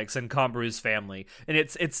dynamics in Kanbaru's family, and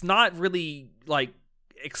it's not really like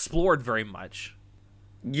explored very much.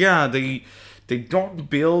 Yeah, they don't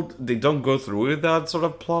go through with that sort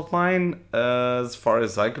of plot line as far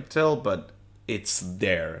as I could tell, but it's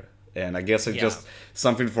there. And I guess it's just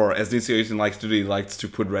something for, as Nisio Isin likes to do, he likes to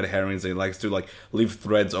put red herrings, and he likes to like leave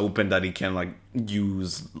threads open that he can like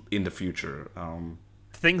use in the future.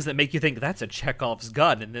 Things that make you think that's a Chekhov's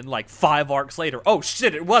gun, and then like 5 arcs later, oh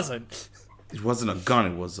shit, it wasn't. It wasn't a gun,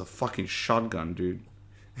 it was a fucking shotgun, dude.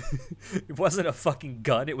 It wasn't a fucking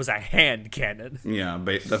gun, it was a hand cannon. Yeah,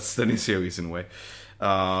 that's the Nisio Isin way.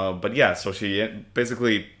 But yeah, so she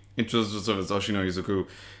basically introduces herself as Oshino Izuku.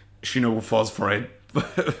 Shinobu falls for it.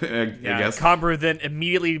 I guess. Kanbaru then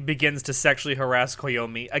immediately begins to sexually harass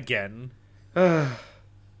Koyomi again. Never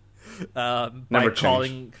by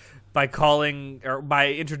calling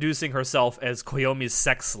by introducing herself as Koyomi's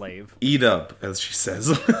sex slave. Eat up, as she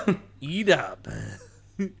says. Eat up.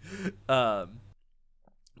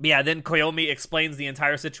 Yeah, then Koyomi explains the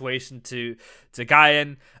entire situation to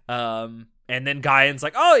Guyan, and then Guyan's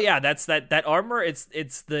like, "Oh yeah, that's that armor. It's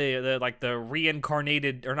the like the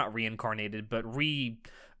reincarnated, or not reincarnated, but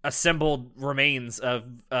reassembled remains of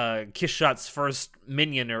Kishot's first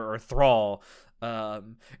minion or thrall."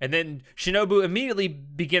 And then Shinobu immediately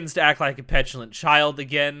begins to act like a petulant child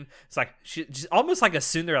again. It's like she's almost like a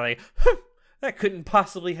tsundere, like, that couldn't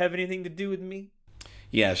possibly have anything to do with me.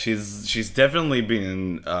 Yeah, she's definitely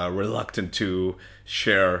been reluctant to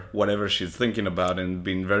share whatever she's thinking about and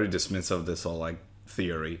being very dismissive of this whole like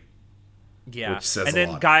theory. Yeah, which says and then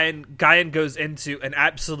a lot. Guyan goes into an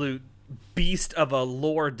absolute beast of a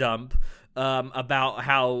lore dump about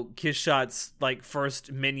how Kishot's like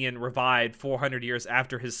first minion revived 400 years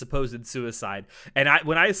after his supposed suicide. And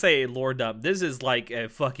when I say lore dump, this is like a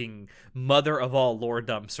fucking mother of all lore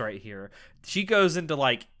dumps right here. She goes into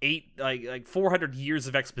like 400 years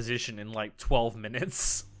of exposition in like 12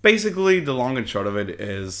 minutes. Basically, the long and short of it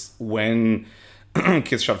is when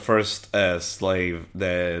Kishot first slave,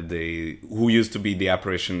 the who used to be the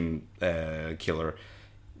apparition killer,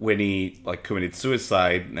 when he like committed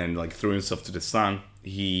suicide and like threw himself to the sun,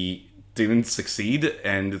 he didn't succeed,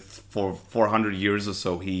 and for 400 years or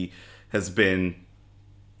so he has been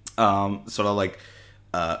sort of like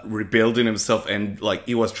rebuilding himself, and like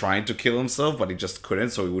he was trying to kill himself but he just couldn't,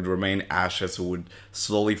 so he would remain ashes who would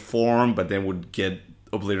slowly form but then would get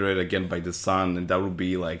obliterated again by the sun, and that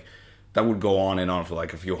would go on and on for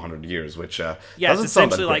like a few hundred years, which Yeah, doesn't it's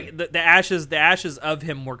sound that essentially great. like the ashes of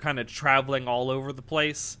him were kind of traveling all over the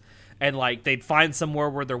place, and like they'd find somewhere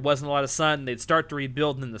where there wasn't a lot of sun, they'd start to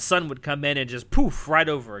rebuild, and then the sun would come in and just poof right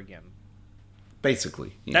over again.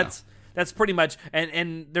 Basically, yeah. That's pretty much,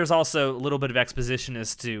 and there's also a little bit of exposition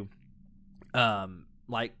as to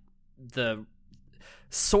like the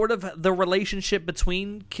sort of the relationship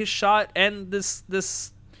between Kishot and this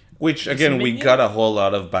Which again, we minion? got a whole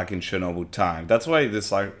lot of back in Shinobu time. That's why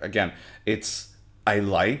this arc, again, I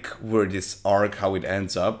like where this arc, how it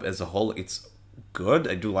ends up as a whole. It's good.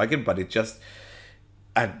 I do like it, but it just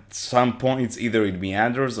at some points either it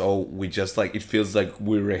meanders or we just like it feels like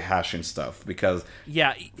we're rehashing stuff, because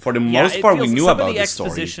Yeah, for the yeah, most it part we feels knew some of about the the story.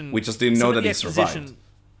 exposition- We just didn't some know of that the he survived. exposition-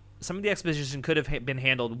 Some of the exposition could have been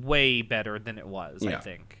handled way better than it was, I Yeah.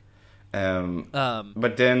 think.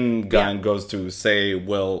 But then Gan goes to say,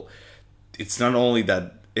 well, it's not only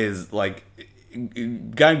that is like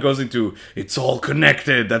Gan goes into it's all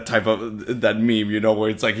connected, that type of that meme, where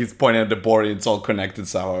it's like he's pointing at the board and it's all connected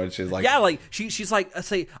somehow, and she's like, Yeah, like she's like,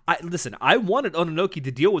 listen, I wanted Ononoki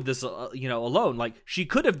to deal with this, alone. Like she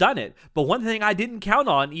could have done it, but one thing I didn't count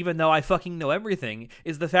on, even though I fucking know everything,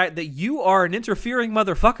 is the fact that you are an interfering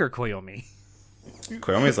motherfucker, Koyomi.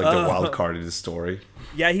 Koyomi is like the wild card in this story.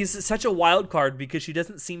 Yeah, he's such a wild card because she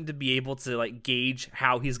doesn't seem to be able to like gauge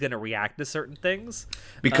how he's going to react to certain things.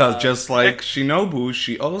 Because just like Shinobu,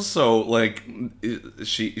 she also like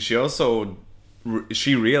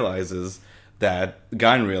she realizes that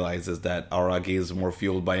Gan realizes that Araki is more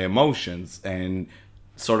fueled by emotions, and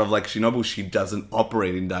sort of like Shinobu, she doesn't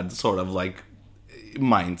operate in that sort of like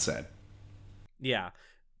mindset. Yeah.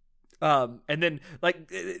 And then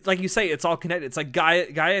like you say, it's all connected. It's like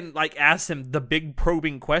Guyan like asks him the big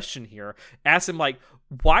probing question here. Asks him like,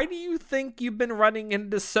 why do you think you've been running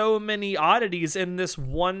into so many oddities in this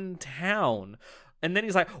one town? And then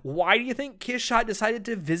he's like, why do you think Kishot decided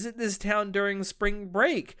to visit this town during spring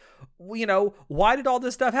break? Why did all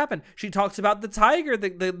this stuff happen? She talks about the tiger,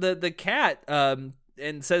 the cat,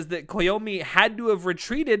 and says that Koyomi had to have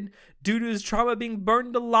retreated due to his trauma being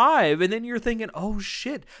burned alive. And then you're thinking, oh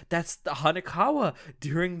shit, that's the Hanekawa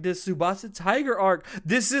during the Tsubasa Tiger arc.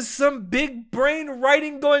 This is some big brain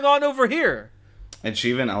writing going on over here. And she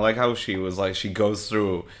even, I like how she was like, she goes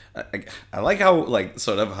through, I like how like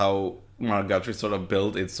sort of how Monogatari sort of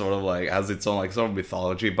built, it sort of like has its own like sort of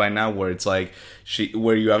mythology by now, where it's like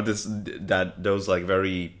where you have those like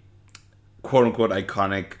very quote unquote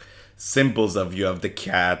iconic symbols of, you have the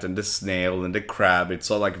cat and the snail and the crab. It's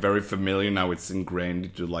all like very familiar now. It's ingrained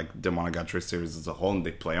into like the Monogatari series as a whole, and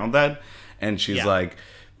they play on that. And she's like,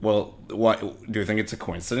 well, what do you think it's a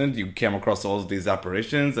coincidence you came across all of these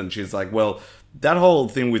apparitions? And she's like, well, that whole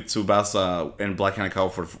thing with Tsubasa and Black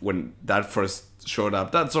Hanekawa, when that first showed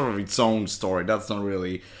up, that's sort of its own story.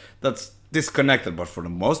 That's disconnected, but for the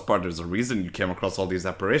most part there's a reason you came across all these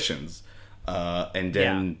apparitions. And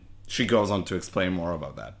then she goes on to explain more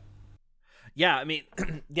about that. Yeah, I mean,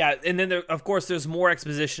 yeah, and then of course there's more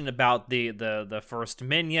exposition about the first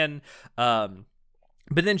minion.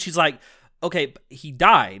 But then she's like, okay, he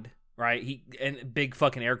died, right? He, and big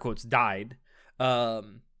fucking air quotes, died.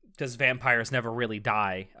 Because vampires never really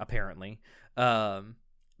die, apparently.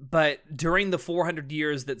 But during the 400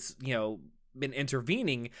 years that's, been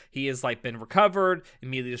intervening, he has like been recovered,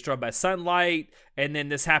 immediately destroyed by sunlight, and then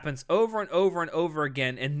this happens over and over and over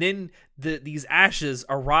again, and then these ashes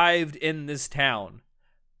arrived in this town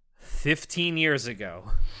 15 years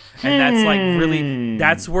ago. And that's like really,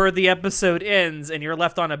 that's where the episode ends, and you're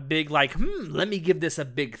left on a big like, let me give this a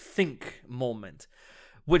big think moment.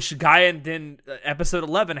 Which Guion then, episode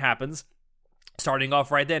 11 happens. Starting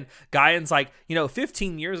off right then, Guion's like,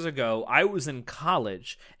 15 years ago, I was in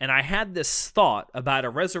college, and I had this thought about a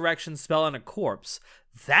resurrection spell on a corpse.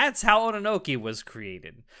 That's how Ononoki was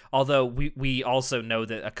created. Although we also know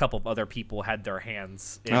that a couple of other people had their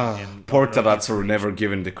hands in poor Taratsu never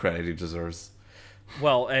given the credit he deserves.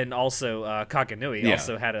 Well, and also Kakenui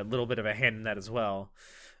also had a little bit of a hand in that as well.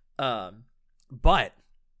 But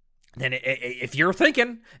then if you're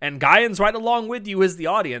thinking, and Guion's right along with you as the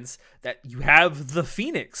audience, that you have the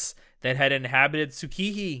Phoenix that had inhabited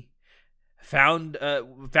Tsukiji, found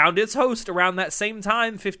its host around that same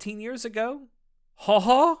time 15 years ago.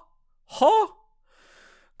 Also,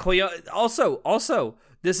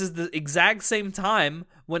 this is the exact same time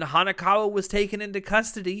when Hanakawa was taken into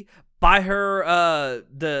custody by her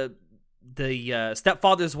the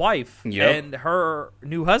stepfather's wife and her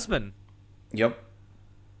new husband. Yep.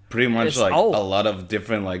 Pretty much a lot of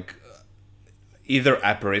different like either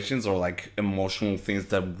apparitions or like emotional things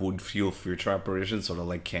that would fuel future apparitions sort of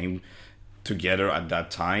like came together at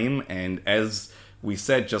that time. And as we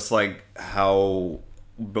said, just like how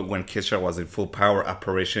but when Kisha was in full power,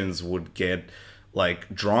 apparitions would get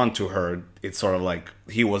like drawn to her. It's sort of like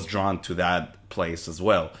he was drawn to that place as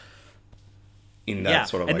well. In that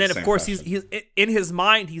sort of and like then of course fashion. he's in his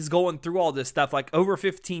mind he's going through all this stuff like over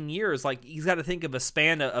 15 years, like he's got to think of a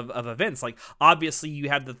span of events. Like obviously you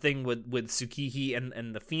have the thing with Tsukiji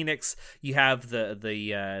and the Phoenix, you have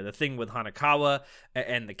the thing with Hanakawa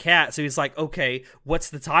and the cat. So he's like, okay, what's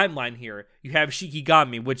the timeline here? You have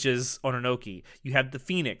Shikigami, which is Ononoki, you have the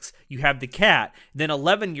Phoenix, you have the cat, then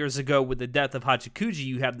 11 years ago with the death of Hachikuji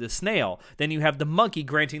you have the snail, then you have the monkey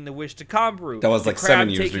granting the wish to Kanbaru. That was like 7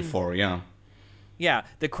 years before. Yeah,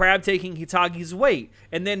 the crab taking Hitagi's weight.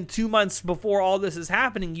 And then 2 months before all this is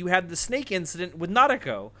happening, you have the snake incident with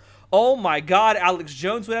Nadeko. Oh my god, Alex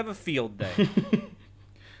Jones would have a field day.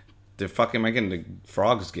 They're fucking making the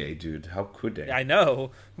frogs gay, dude. How could they? I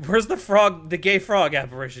know. Where's the gay frog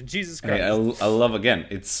apparition? Jesus Christ. Hey, I love, again,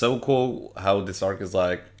 it's so cool how this arc is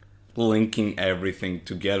like linking everything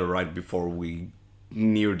together right before we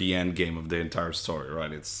near the end game of the entire story,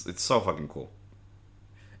 right? It's so fucking cool.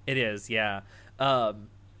 It is, yeah. And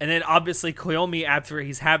then obviously Koyomi, after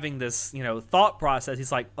he's having this, thought process,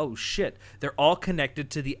 he's like, oh shit, they're all connected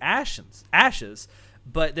to the ashes.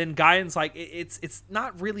 But then Guion's like, it's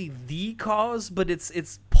not really the cause, but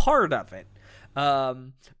it's part of it.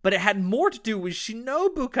 But it had more to do with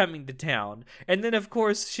Shinobu coming to town. And then of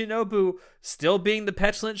course, Shinobu, still being the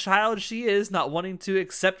petulant child she is, not wanting to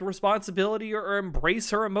accept responsibility or embrace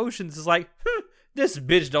her emotions, is like, this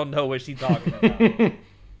bitch don't know what she's talking about.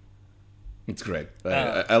 It's great.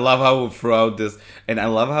 I love how throughout this, and I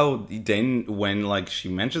love how then when like she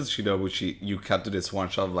mentions Shinobu, you cut to this one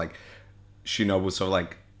shot of like Shinobu sort of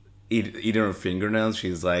like eating her fingernails.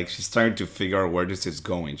 She's starting to figure out where this is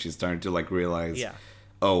going. She's starting to like realize,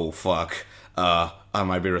 oh fuck, I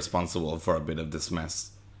might be responsible for a bit of this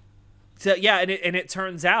mess. So yeah, and it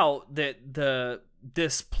turns out that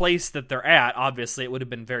this place that they're at, obviously it would have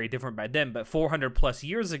been very different by then, but 400 plus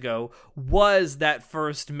years ago was that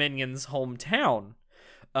first Minion's hometown.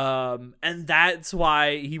 And that's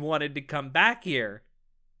why he wanted to come back here.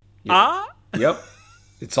 Yep. Yep.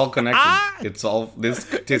 It's all connected. It's all this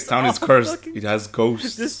town is cursed. It has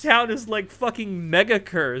ghosts. This town is like fucking mega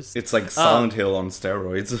cursed. It's like Silent Hill on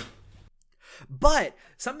steroids. But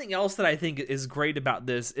something else that I think is great about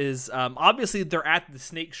this is obviously they're at the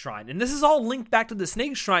Snake Shrine. And this is all linked back to the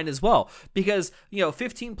Snake Shrine as well. Because,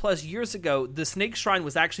 15 plus years ago, the Snake Shrine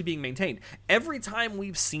was actually being maintained. Every time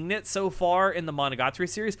we've seen it so far in the Monogatari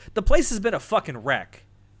series, the place has been a fucking wreck.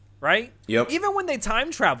 Right? Yep. Even when they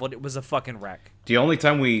time traveled, it was a fucking wreck. The only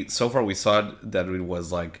time we saw that it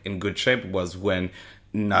was like in good shape was when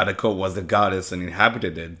Nadeko was the goddess and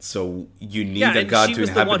inhabited it. So you need a god to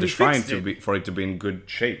inhabit the shrine for it to be in good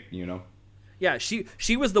shape, Yeah,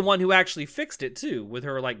 she was the one who actually fixed it too, with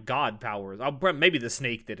her like god powers. Maybe the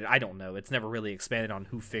snake did it. I don't know. It's never really expanded on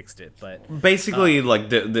who fixed it, but basically, like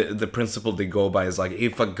the principle they go by is like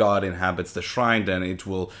if a god inhabits the shrine, then it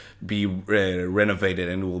will be renovated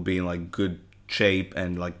and it will be in like good shape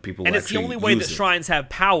and like people and it's the actually only way that use it. shrines have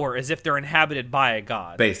power is if they're inhabited by a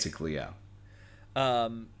god. Basically, yeah.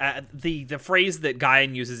 The phrase that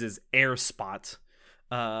Guyan uses is air spot,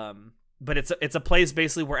 but it's a place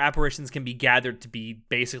basically where apparitions can be gathered to be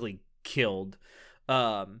basically killed.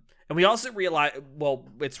 And we also realize, well,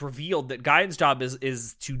 it's revealed that Guyan's job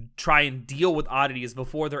is to try and deal with oddities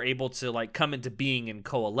before they're able to like come into being and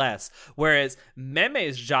coalesce. Whereas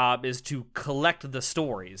Meme's job is to collect the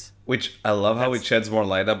stories. Which I love how it sheds more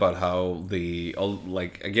light about how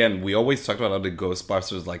like, again, we always talk about how the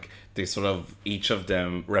Ghostbusters, like, they sort of, each of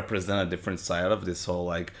them represent a different side of this whole,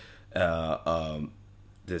 like,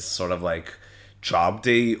 this sort of, like, job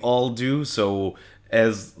they all do. So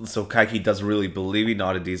Kaiki doesn't really believe in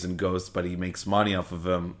oddities and ghosts, but he makes money off of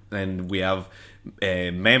them. And we have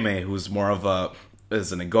Meme, who's more of a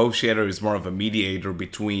negotiator, who's more of a mediator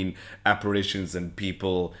between apparitions and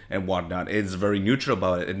people and whatnot. It's very neutral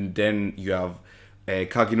about it. And then you have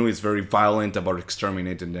Kakinui is very violent about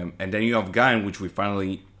exterminating them. And then you have Guyan, which we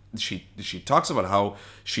finally... She talks about how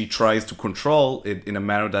she tries to control it in a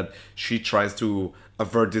manner that she tries to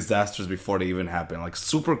avert disasters before they even happen. Like,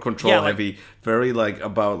 super control heavy, very, like,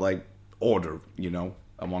 about, like, order, you know,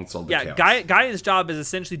 amongst all the chaos. Guyan's job is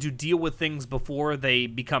essentially to deal with things before they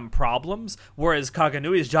become problems, whereas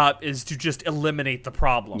Kaganui's job is to just eliminate the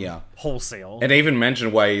problem wholesale. And they even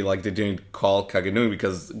mentioned why, like, they didn't call Kaganui,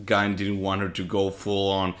 because Guyan didn't want her to go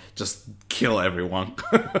full on, just kill everyone.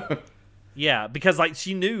 Yeah, because like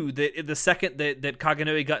she knew that the second that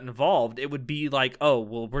Kaganui got involved, it would be like, oh,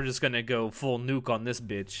 well, we're just gonna go full nuke on this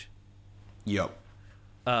bitch. Yep.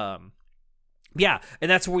 Yeah, and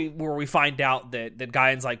that's where we find out that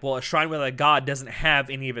Guyan's like, well, a shrine without a god doesn't have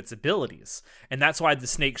any of its abilities, and that's why the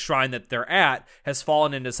snake shrine that they're at has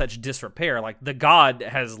fallen into such disrepair. Like, the god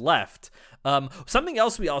has left. Something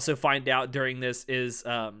else we also find out during this is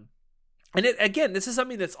and again, this is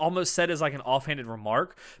something that's almost said as like an offhanded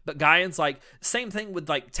remark, but Guyan's like, same thing with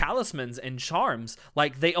like talismans and charms.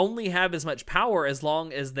 Like, they only have as much power as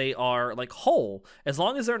long as they are like whole. As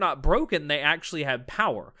long as they're not broken, they actually have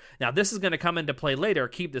power. Now, this is going to come into play later.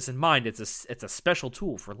 Keep this in mind. It's a special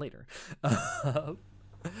tool for later.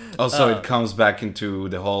 Also, it comes back into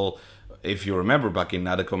the whole, if you remember back in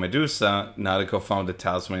Nadeko Medusa, Nadeko found the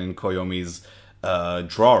talisman in Koyomi's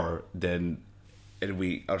drawer, then... And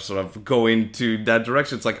we are sort of going to that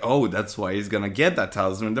direction. It's like, oh, that's why he's going to get that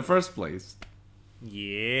talisman in the first place.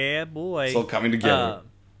 Yeah, boy. It's all coming together.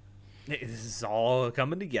 This is all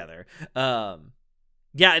coming together. Yeah,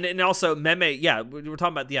 and also Meme, we're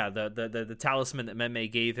talking about, the talisman that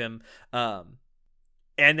Meme gave him. And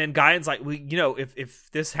then Guyan's like,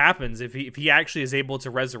 if this happens, if he actually is able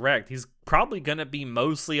to resurrect, he's probably going to be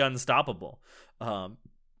mostly unstoppable.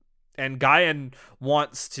 And Guyan's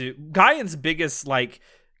biggest like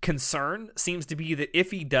concern seems to be that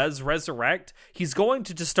if he does resurrect, he's going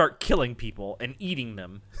to just start killing people and eating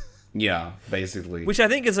them. Yeah, basically. Which I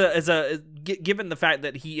think is given the fact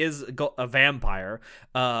that he is a vampire,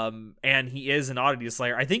 and he is an oddity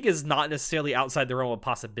slayer, I think is not necessarily outside the realm of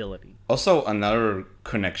possibility. Also, another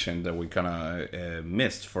connection that we kind of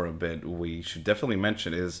missed for a bit, we should definitely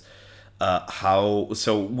mention is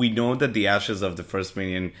so we know that the ashes of the first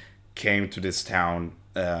minion came to this town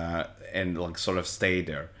and like sort of stayed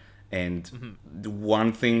there, and the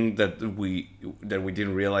one thing that we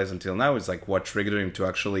didn't realize until now is like what triggered him to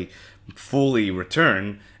actually fully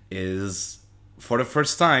return is, for the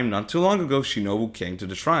first time not too long ago, Shinobu came to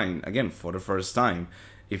the shrine again for the first time.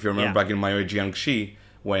 If you remember back in Mayoy Jiangxi,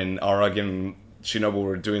 when Arag and Shinobu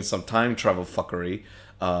were doing some time travel fuckery,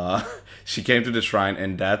 she came to the shrine,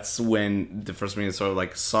 and that's when the first minion sort of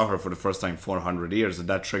like saw her for the first time in 400 years, and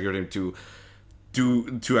that triggered him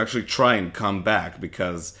to actually try and come back,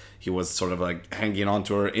 because he was sort of like hanging on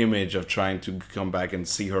to her image of trying to come back and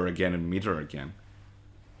see her again and meet her again.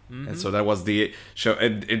 And so that was the show,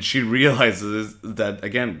 and she realizes that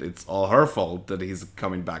again it's all her fault that he's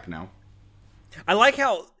coming back now. I like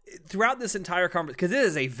how throughout this entire conversation, because it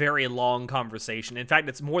is a very long conversation. In fact,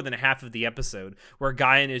 it's more than half of the episode where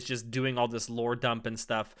Guyan is just doing all this lore dump and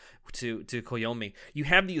stuff to Koyomi. You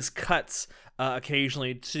have these cuts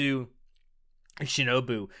occasionally to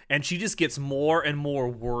Shinobu, and she just gets more and more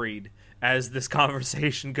worried as this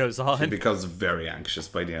conversation goes on. She becomes very anxious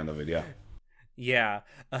by the end of it, yeah. Yeah.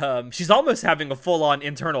 She's almost having a full-on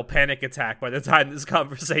internal panic attack by the time this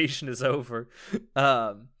conversation is over.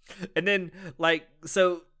 And then, like,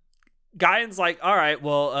 so Guyan's like, all right,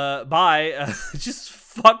 well, bye. Just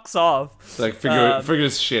fucks off. It's like, figure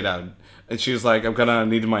this shit out. And she's like, I'm gonna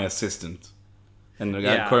need my assistant. And the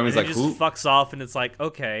Yeah, Koyomi's and like, he just who? fucks off, and it's like,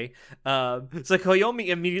 okay. So Koyomi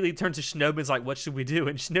immediately turns to Shinobu and is like, what should we do?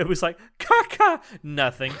 And Shinobu's like, Kaka,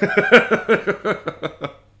 nothing.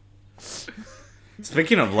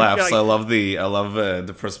 Speaking of laughs, Like- I love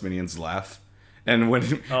the first minion's laugh. And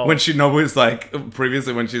when Oh. when Shinobu is like,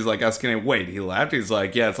 previously when she's like asking him, wait, he laughed? He's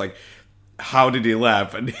like, yeah, it's like, how did he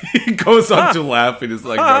laugh? And he goes on to laugh in this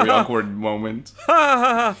like very awkward moment.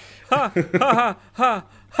 Ha ha ha ha ha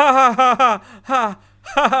ha ha ha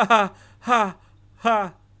ha ha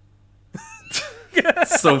ha.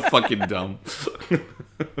 So fucking dumb.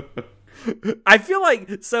 I feel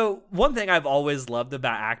like, so one thing I've always loved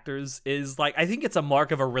about actors is, like, I think it's a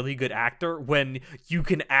mark of a really good actor when you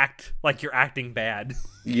can act like you're acting bad.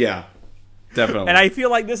 Yeah, definitely. And I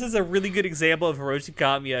feel like this is a really good example of Hiroshi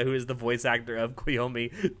Kamiya, who is the voice actor of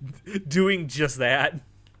Koyomi, doing just that.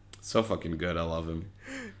 So fucking good. I love him.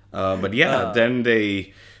 But yeah, then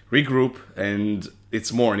they regroup, and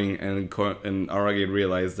it's morning, and Aragami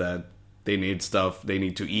realize that they need stuff. They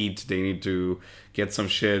need to eat. They need to get some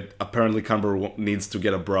shit. Apparently, Kamber needs to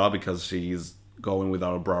get a bra because she's going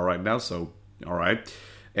without a bra right now. So, all right.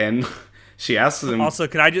 And she asks him. Also,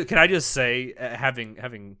 can I just say,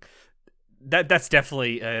 having that's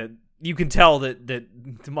definitely you can tell that the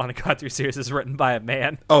Monogatari series is written by a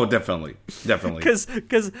man. Oh, definitely. Because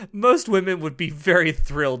most women would be very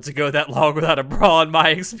thrilled to go that long without a bra, in my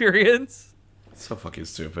experience. So fucking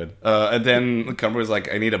stupid. And then Kamber is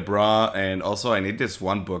like, I need a bra, and also I need this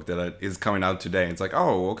one book that is coming out today. And it's like,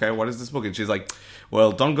 oh, okay, what is this book? And she's like,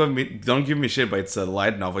 well, don't give me shit, but it's a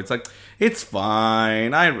light novel. It's like, it's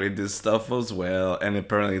fine. I read this stuff as well. And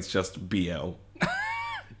apparently it's just BL.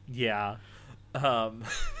 Yeah.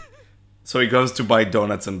 So he goes to buy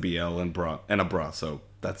donuts and BL and a bra. So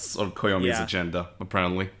that's Koyomi's agenda,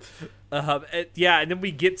 apparently. Yeah, and then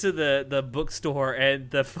we get to the bookstore,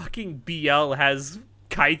 and the fucking BL has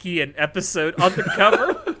Kaiki and episode on the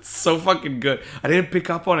cover. It's so fucking good. I didn't pick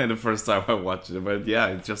up on it the first time I watched it, but yeah,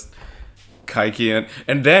 it's just Kaiki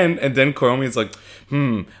and then Koyomi is like,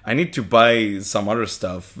 I need to buy some other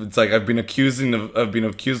stuff. It's like I've been accused of being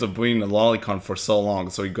a lolicon for so long,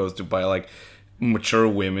 so he goes to buy like mature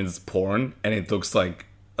women's porn, and it looks like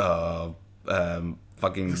fucking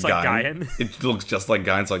Looks Guy. like Guyan. It looks just like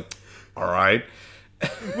Guy. It's like, all right.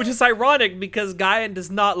 Which is ironic because Guyan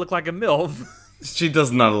does not look like a MILF. She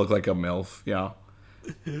does not look like a MILF, yeah.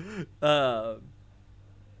 Uh,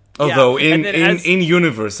 Although yeah, in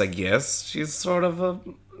universe, I guess she's sort of a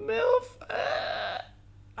MILF.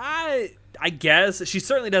 I guess she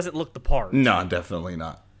certainly doesn't look the part. No, definitely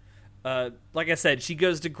not. Like I said, she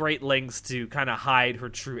goes to great lengths to kind of hide her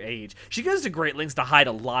true age. She goes to great lengths to hide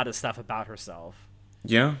a lot of stuff about herself.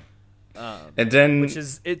 Yeah. And then,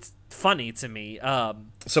 it's funny to me.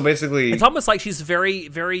 So basically, it's almost like she's very,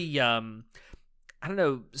 very, I don't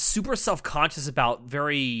know, super self-conscious about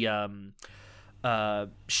very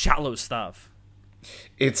shallow stuff.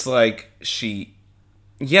 It's like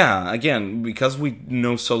again, because we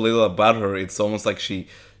know so little about her, it's almost like she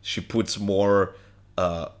puts more,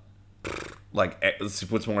 she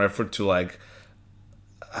puts more effort to like,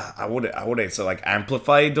 I would say like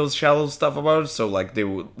amplify those shallow stuff about it, so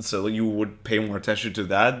you would pay more attention to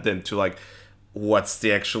that than to like what's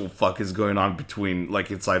the actual fuck is going on between like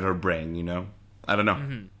inside her brain, you know? I don't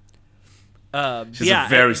know. Mm-hmm. She's a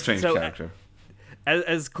very strange character.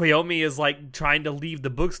 As Koyomi is like trying to leave the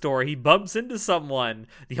bookstore, he bumps into someone,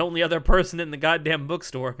 the only other person in the goddamn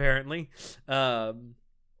bookstore apparently.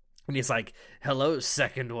 And he's like, "Hello,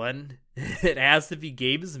 second one." It asked if he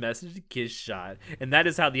gave his message to Kiss Shot, and that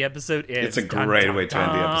is how the episode ends. It's a great way to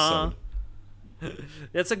end the episode.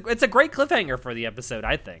 It's a great cliffhanger for the episode,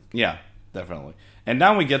 I think. Yeah, definitely. And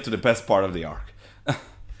now we get to the best part of the arc.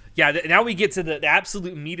 Yeah, now we get to the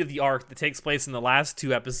absolute meat of the arc that takes place in the last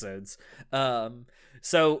two episodes.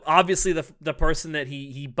 So obviously the person that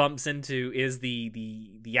he bumps into is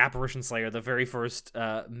the Apparition Slayer, the very first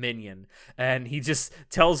minion, and he just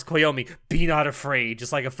tells Koyomi, "Be not afraid,"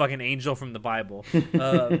 just like a fucking angel from the Bible,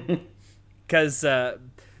 because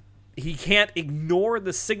he can't ignore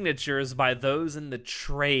the signatures by those in the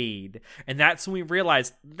trade. And that's when we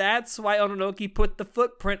realize that's why Ononoki put the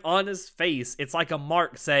footprint on his face. It's like a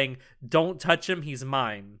mark saying, "Don't touch him, he's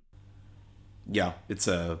mine." Yeah, it's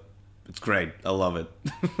great. I love it.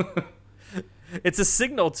 It's a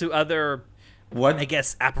signal to other, I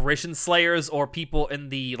guess, apparition slayers or people in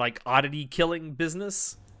the like oddity killing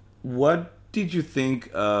business. What did you think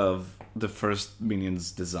of the first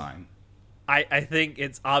Minion's design? I think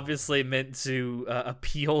it's obviously meant to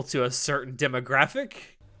appeal to a certain demographic.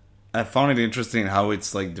 I found it interesting how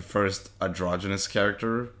it's like the first androgynous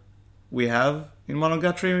character we have in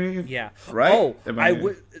Monogatari. Yeah. Right? Oh, I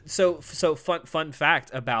would. So fun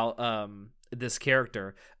fact about this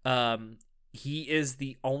character. He is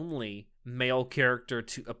the only male character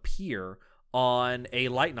to appear on a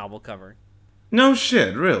light novel cover. No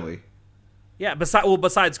shit, really? Yeah.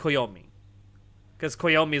 Besides Koyomi, because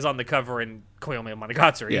Koyomi is on the cover in Koyomi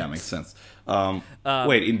Monogatari. Yeah, makes sense.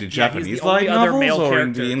 Wait, in the Japanese he's the light only other novels male or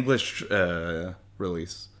character. in the English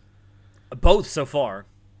release? Both so far.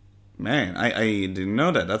 Man, I didn't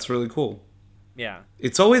know that. That's really cool. Yeah.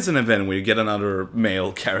 It's always an event when you get another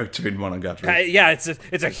male character in Monogatari. Yeah,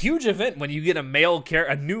 it's a huge event when you get a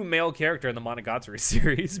new male character in the Monogatari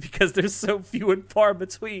series because there's so few and far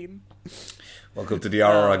between. Welcome to the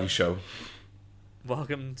Araragi show.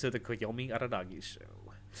 Welcome to the Koyomi Araragi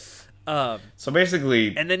show. So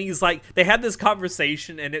basically, And then he's like, they had this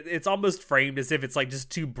conversation, and it's almost framed as if it's like just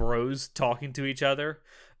two bros talking to each other.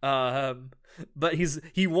 But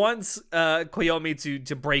he wants Koyomi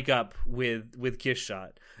to break up with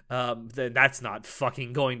Kishshot. Then that's not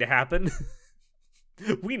fucking going to happen.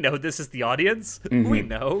 We know this is the audience. Mm-hmm. We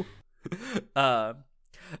know.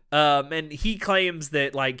 And he claims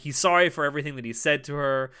that like he's sorry for everything that he said to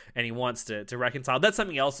her, and he wants to reconcile. That's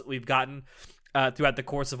something else that we've gotten throughout the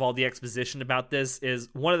course of all the exposition about this. Is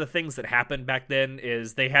one of the things that happened back then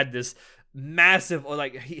is they had this massive, or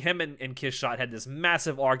like him and Kishshot had this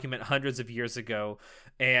massive argument hundreds of years ago,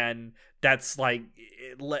 and that's like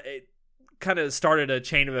it kind of started a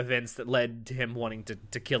chain of events that led to him wanting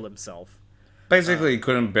to kill himself. Basically, he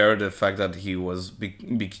couldn't bear the fact that he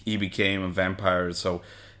he became a vampire, so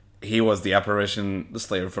he was the apparition, the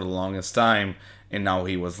Slayer for the longest time, and now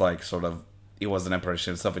he was like he was an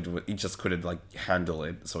apparition himself. He just couldn't like handle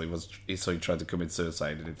it, so he tried to commit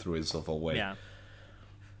suicide and he threw himself away. Yeah.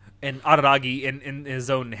 And Araragi in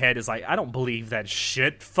his own head is like, I don't believe that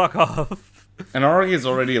shit. Fuck off. And Araragi is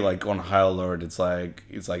already like on high alert. It's like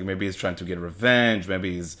maybe he's trying to get revenge.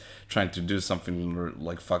 Maybe he's trying to do something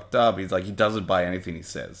like fucked up. He's like, he doesn't buy anything he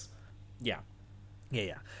says. Yeah.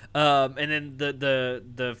 And then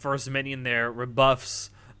the first minion there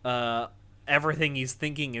rebuffs everything he's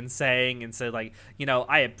thinking and saying, and said like,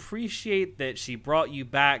 I appreciate that she brought you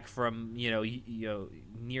back from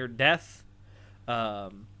near death,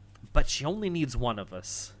 but she only needs one of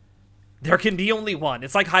us. There can be only one.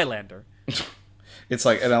 It's like Highlander. It's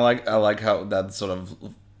like, and I like how that sort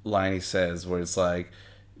of line he says, where it's like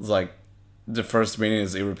the first minion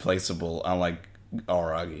is irreplaceable, unlike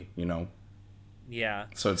Araragi, Yeah.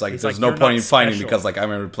 So it's like He's there's like, no point in fighting special. because like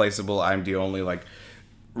I'm irreplaceable. I'm the only like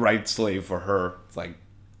right slave for her. It's like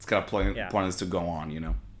it's got pointless to go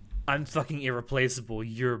on, I'm fucking irreplaceable.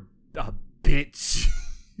 You're a bitch.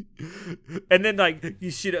 And then like you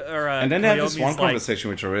should, or and then they have this one Koyomi's conversation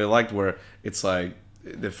which I really liked, where it's like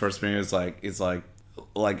the first minion is like it's like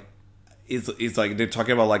they're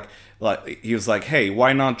talking about like he was like, hey,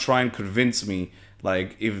 why not try and convince me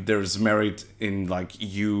like if there's merit in like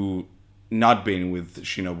you not being with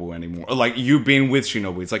Shinobu anymore, or like you being with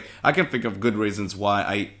Shinobu. It's like, I can think of good reasons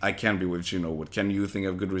why I can't be with Shinobu. Can you think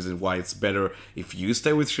of good reasons why it's better if you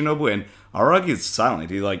stay with Shinobu? And Araragi is silent.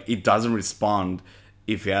 He doesn't respond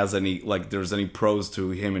if he has any, like, there's any pros to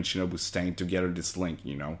him and Shinobu staying together, this link,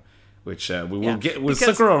 which we'll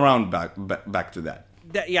circle around back to that.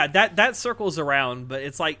 That circles around, but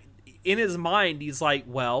it's like in his mind he's like,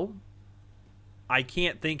 well, I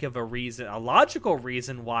can't think of a logical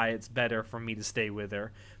reason why it's better for me to stay with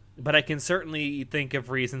her, but I can certainly think of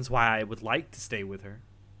reasons why I would like to stay with her.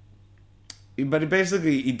 But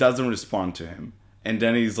basically, he doesn't respond to him, and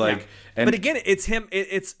then he's like, but again, it's him.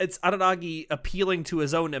 It's Araragi appealing to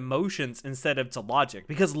his own emotions instead of to logic,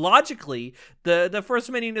 because logically, the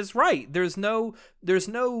first minion is right. There's no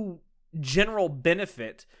general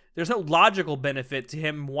benefit. There's no logical benefit to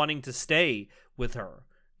him wanting to stay with her.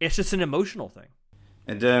 It's just an emotional thing.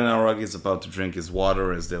 And then Araragi is about to drink his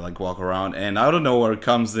water as they like walk around, and I don't know where it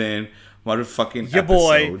comes in. Motherfucking your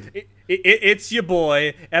episode. Boy, it's your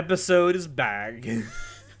boy. Episode is back.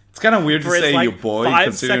 It's kind of weird to say like your boy, 5-second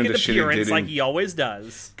considering the shit he did. Like he always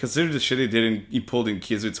does. Considering the shit he did, he pulled in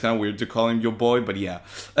Kizu. It's kind of weird to call him your boy, but yeah.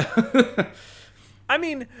 I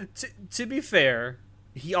mean, to be fair,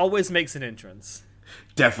 he always makes an entrance.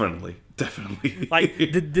 Definitely. Like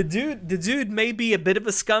the dude may be a bit of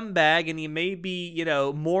a scumbag, and he may be,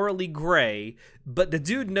 morally gray, but the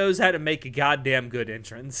dude knows how to make a goddamn good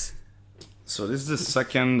entrance. So this is the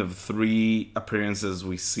second of 3 appearances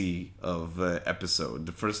we see of the episode.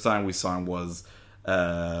 The first time we saw him was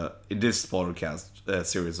in this Spoilercast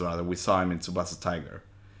series, rather. We saw him in Tsubasa Tiger.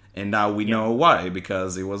 And now we know why,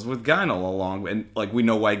 because he was with Gain all along, and like we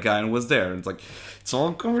know why Gain was there. It's like, it's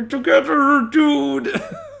all coming together, dude.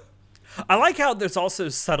 I like how there's also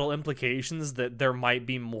subtle implications that there might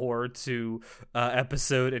be more to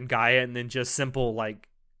Episode and Gaia than just simple like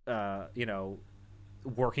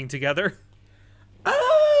working together.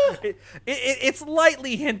 It's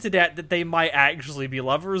lightly hinted at that they might actually be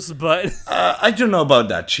lovers, but I don't know about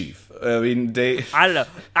that, Chief. I mean, I don't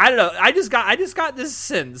know. I just got this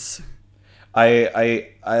sense. I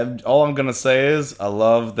all I'm gonna say is I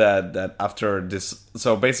love that after this.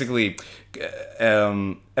 So basically,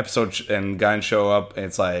 Episode and Gain show up. And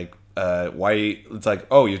it's like, why? It's like,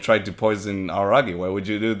 oh, you tried to poison Aragi. Why would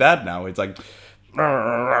you do that now? It's like,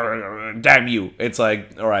 damn you! It's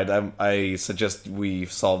like, all right, I suggest we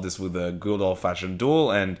solve this with a good old fashioned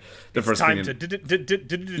duel, and the first time minute,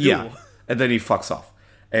 to yeah, and then he fucks off.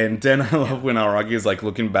 And then I love when Aragi is like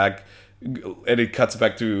looking back, and it cuts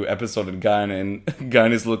back to Episode and Gain, and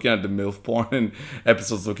Gain is looking at the MILF porn, and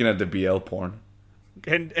Episode's looking at the BL porn.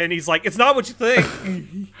 And he's like, it's not what you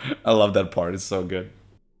think. I love that part. It's so good.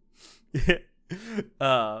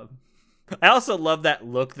 I also love that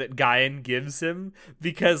look that Gain gives him,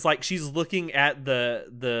 because like she's looking at the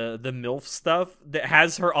MILF stuff that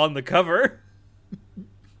has her on the cover.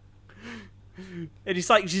 And he's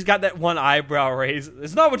like, she's got that one eyebrow raised.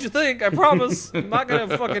 It's not what you think, I promise. I'm not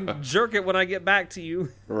gonna fucking jerk it when I get back to you.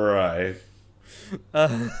 Right.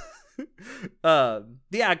 Yeah,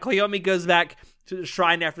 Koyomi goes back to the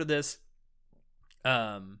shrine after this.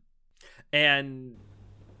 And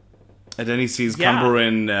then he sees Kanburo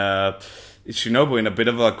and Shinobu in a bit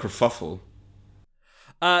of a kerfuffle.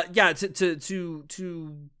 Yeah, to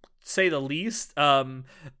say the least.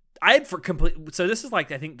 I had so this is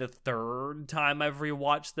like I think the third time I've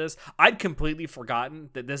rewatched this. I'd completely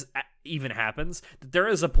forgotten that this even happens. That there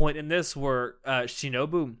is a point in this where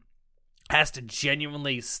Shinobu has to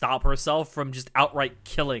genuinely stop herself from just outright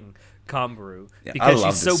killing Kanburo, because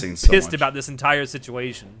she's so pissed about this entire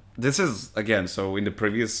situation. This is, again, so in the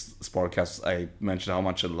previous Sportcast, I mentioned how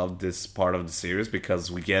much I love this part of the series,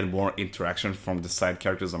 because we get more interaction from the side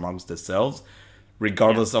characters amongst themselves,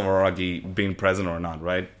 regardless of Aragi being present or not,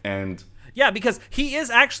 right? And yeah, because he is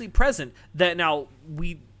actually present. That now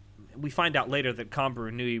we find out later that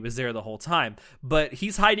Kanburo knew he was there the whole time, but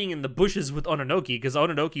he's hiding in the bushes with Ononoki, because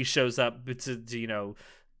Ononoki shows up to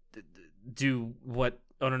do what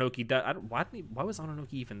Ononoki does. Why was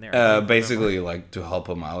Ononoki even there? Basically, like, to help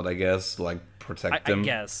him out, I guess, like protect him. I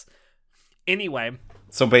guess. Anyway,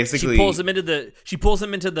 so basically, she pulls him into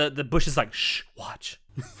the bushes, like, shh, watch.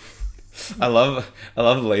 I love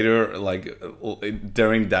later, like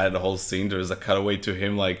during that whole scene, there's a cutaway to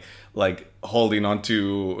him like holding on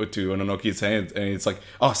to Ononoki's hand, and it's like,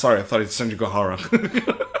 oh, sorry, I thought it's Senju Gohara.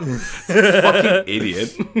 Fucking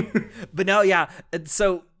idiot. But now, yeah,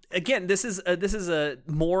 so again, this is a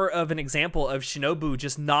more of an example of Shinobu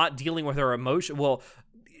just not dealing with her emotion. Well,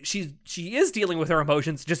 she is dealing with her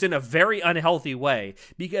emotions, just in a very unhealthy way,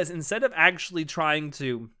 because instead of actually trying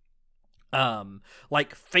to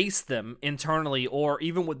like face them internally or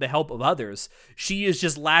even with the help of others, she is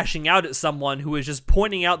just lashing out at someone who is just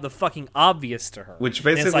pointing out the fucking obvious to her. Which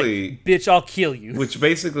basically, like, bitch, I'll kill you. Which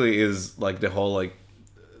basically is like this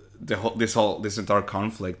entire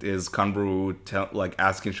conflict is Kanburo like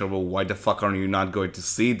asking Shinobu, why the fuck are you not going to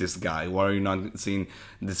see this guy? Why are you not seeing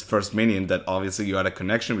this first minion that obviously you had a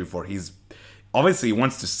connection before? He's obviously he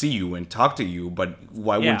wants to see you and talk to you, but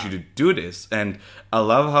why wouldn't you do this? And I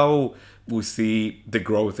love how we see the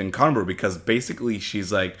growth in Kanburo, because basically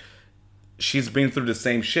she's been through the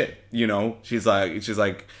same shit, you know? She's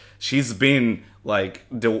been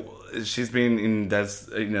in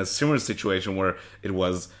a similar situation where it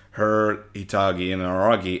was her, Hitagi, and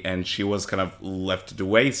Aragi, and she was kind of left to the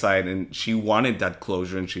wayside, and she wanted that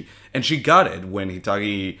closure, and she got it when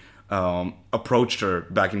Hitagi approached her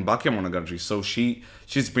back in Bakemonogatari. So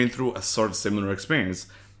she's been through a sort of similar experience,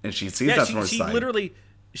 and she sees that from her side.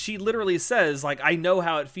 She literally says, like, I know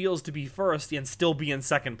how it feels to be first and still be in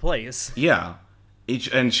second place. Yeah.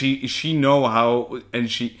 And she know how, and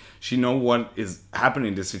she know what is happening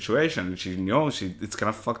in this situation. She knows it's kind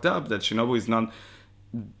of fucked up that Shinobu is not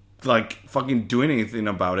like fucking doing anything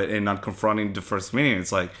about it and not confronting the first minion.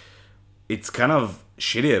 It's like, it's kind of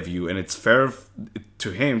shitty of you, and it's fair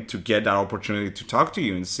to him to get that opportunity to talk to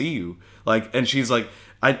you and see you. Like, and she's like,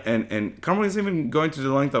 and Kanburo is even going to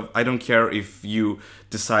the length of, I don't care if you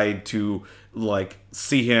decide to like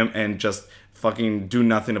see him and just fucking do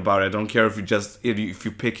nothing about it. I don't care if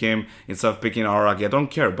you pick him instead of picking Araki. I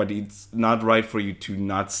don't care, but it's not right for you to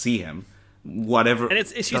not see him. Whatever, and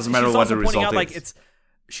it doesn't matter what the result is.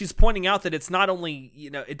 She's pointing out that it's not only,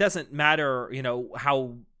 it doesn't matter,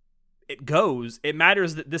 how it goes. It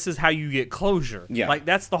matters that this is how you get closure. Yeah. Like,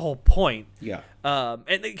 that's the whole point. Yeah.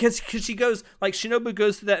 And because she goes, like, Shinobu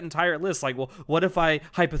goes through that entire list. Like, well, what if I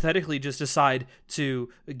hypothetically just decide to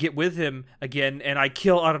get with him again and I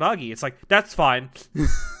kill Araragi? It's like, that's fine.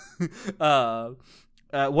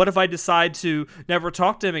 What if I decide to never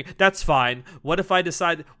talk to him again? That's fine. And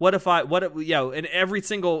every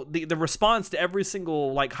single, the response to every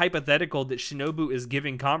single, like, hypothetical that Shinobu is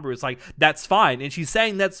giving Kanbaru is like, that's fine. And she's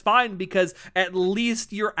saying that's fine because at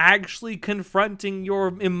least you're actually confronting your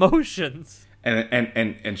emotions.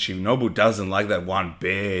 And Shinobu doesn't like that one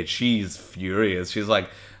bit. She's furious. She's like,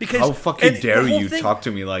 because, how fucking dare you talk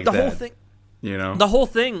to me like that? The whole thing. You know, the whole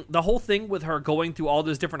thing with her going through all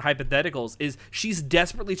those different hypotheticals is she's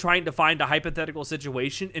desperately trying to find a hypothetical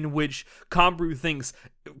situation in which Kanbaru thinks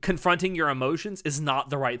confronting your emotions is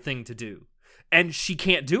not the right thing to do. And she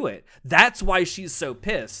can't do it. That's why she's so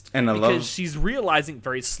pissed. Because she's realizing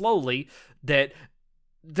very slowly that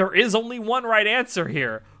there is only one right answer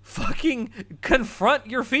here. Fucking confront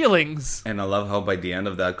your feelings. And I love how by the end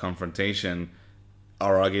of that confrontation,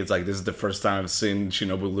 Araragi is like, this is the first time I've seen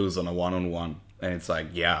Shinobu lose on a one-on-one. And it's like,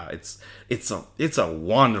 yeah, it's a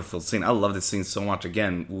wonderful scene. I love this scene so much.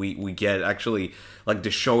 Again, we get actually, like, the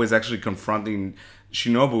show is actually confronting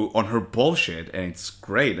Shinobu on her bullshit, and it's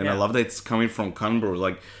great. And I love that it's coming from Kanbaru.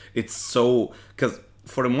 Like, it's so, because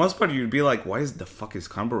for the most part, you'd be like, why is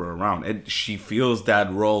Kanbaru around? And she feels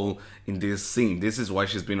that role in this scene. This is why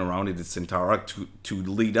she's been around in this entire arc, to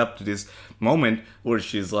lead up to this moment where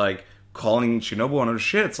she's like, calling Shinobu on her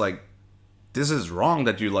shit. It's like, this is wrong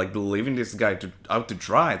that you, like, believing this guy out to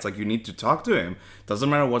try. It's like, you need to talk to him. Doesn't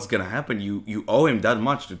matter what's gonna happen. You owe him that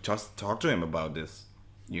much to just talk to him about this.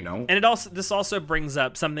 You know? And this also brings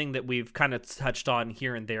up something that we've kind of touched on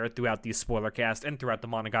here and there throughout the spoiler cast and throughout the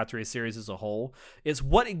Monogatari series as a whole, is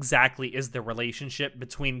what exactly is the relationship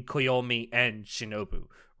between Koyomi and Shinobu,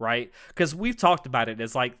 right? Because we've talked about it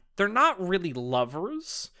as, like, they're not really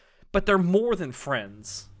lovers, but they're more than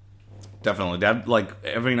friends. Definitely. That, like,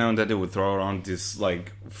 every now and then they would throw around this,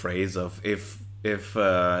 like, phrase of if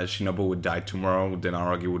Shinobu would die tomorrow, then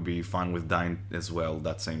Araragi would be fine with dying as well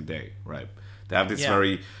that same day, right? They have this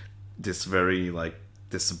very like,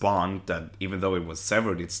 this bond that even though it was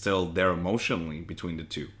severed, it's still there emotionally between the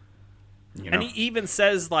two. You know? And he even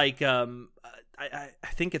says, like, I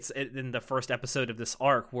think it's in the first episode of this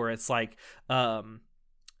arc where it's like, there's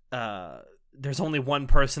only one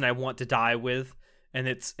person I want to die with, and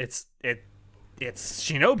it's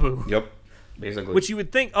Shinobu. Yep, basically. Which you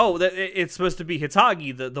would think, oh, that it's supposed to be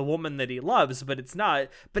Hitagi, the woman that he loves, but it's not.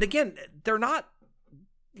 But again, they're not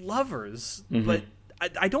lovers. Mm-hmm. But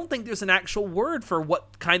I don't think there's an actual word for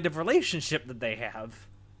what kind of relationship that they have.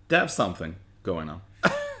 They have something going on.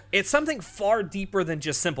 It's something far deeper than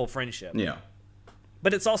just simple friendship. Yeah.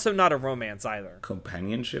 But it's also not a romance either.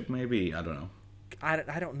 Companionship, maybe? I don't know.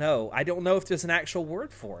 I don't know. I don't know if there's an actual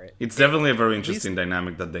word for it. It's definitely a very interesting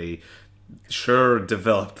dynamic that they sure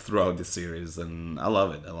developed throughout the series, and I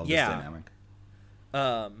love it. I love this dynamic.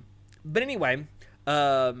 But anyway,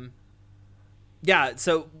 so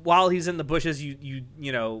while he's in the bushes, you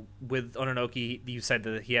know, with Ononoki, you said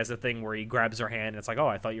that he has a thing where he grabs her hand, and it's like, oh,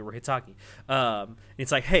 I thought you were Hitaki. And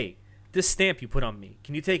it's like, hey, this stamp you put on me,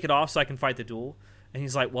 can you take it off so I can fight the duel? And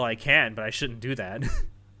he's like, well, I can, but I shouldn't do that.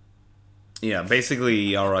 Yeah,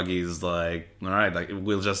 basically, Araragi is like, all right, like,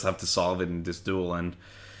 we'll just have to solve it in this duel and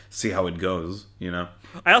see how it goes, you know?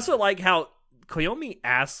 I also like how Koyomi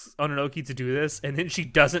asks Ononoki to do this, and then she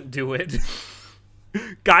doesn't do it.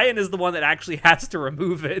 Guyan is the one that actually has to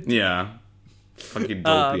remove it. Yeah. Fucking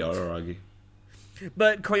dopey Araragi.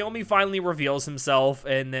 But Koyomi finally reveals himself,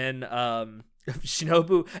 and then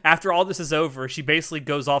Shinobu, after all this is over, she basically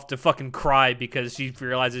goes off to fucking cry because she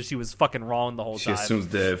realizes she was fucking wrong the whole time. She assumes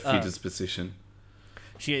the fetus position.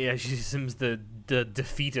 She assumes the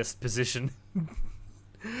defeatist position.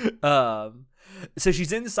 So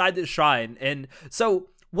she's inside the shrine, and so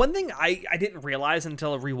one thing I didn't realize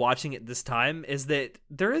until rewatching it this time is that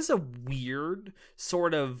there is a weird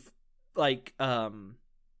sort of, like, I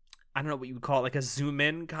don't know what you would call it, like a zoom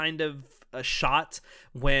in kind of a shot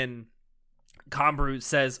when Kanbaru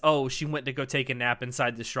says, oh, she went to go take a nap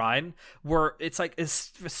inside the shrine, where it's like a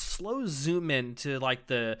slow zoom in to, like,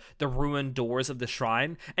 the ruined doors of the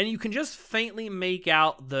shrine, and you can just faintly make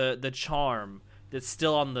out the charm that's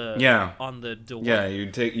still on the door. Yeah,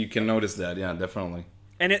 you can notice that. Yeah, definitely.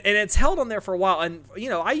 And it's held on there for a while, and, you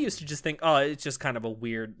know, I used to just think, oh, it's just kind of a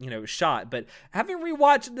weird, you know, shot, but having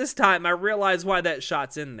rewatched it this time, I realized why that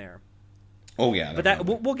shot's in there. Oh yeah, but that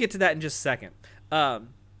we'll get to that in just a second.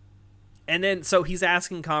 And then, so he's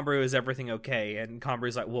asking Kanbaru, is everything okay? And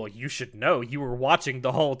Kanbaru's like, well, you should know. You were watching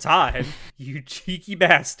the whole time, you cheeky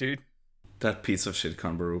bastard. That piece of shit,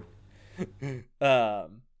 Kanbaru.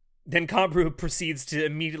 Then Kanbaru proceeds to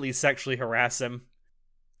immediately sexually harass him.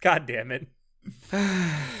 God damn it.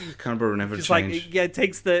 Kanbaru never Just changed. like, yeah,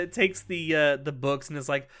 takes the books and is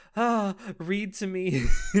like, read to me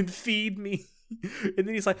and feed me. And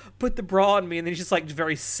then he's like, put the bra on me. And then he just like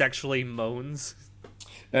very sexually moans.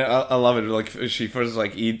 I love it. Like she first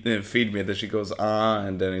like feed me, and then she goes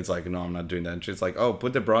and then it's like, no, I'm not doing that. And she's like, oh,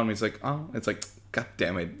 put the bra on me. It's like, oh, it's like, god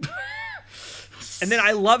damn it. And then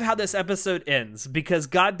I love how this episode ends because,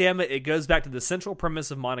 god damn it, it goes back to the central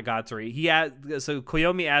premise of Monogatari. So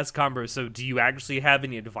Koyomi asks Kanbaru, so do you actually have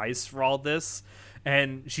any advice for all this?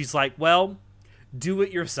 And she's like, well, do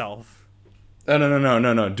it yourself.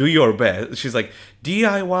 No. Do your best. She's like,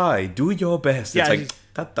 DIY, do your best. Yeah, it's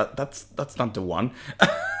like that's not the one.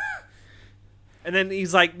 And then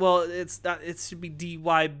he's like, well, it's not. It should be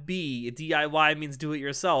DYB. DIY means do it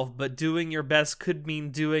yourself, but doing your best could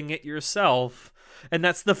mean doing it yourself. And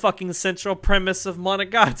that's the fucking central premise of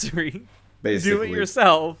Monogatari. Basically. Do it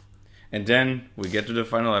yourself. And then we get to the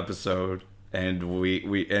final episode, and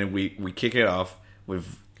we kick it off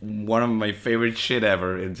with one of my favorite shit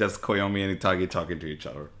ever. It's just Koyomi and Itagi talking to each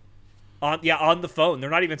other. On the phone. They're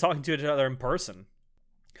not even talking to each other in person.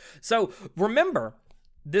 So remember,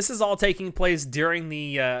 this is all taking place during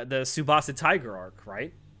the Tsubasa Tiger arc,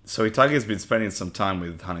 right? So Itagi has been spending some time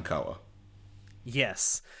with Hanekawa.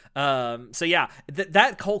 Yes. So yeah,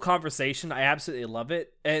 that whole conversation, I absolutely love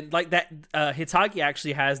it. And like that, Hitagi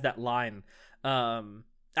actually has that line.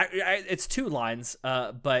 It's two lines,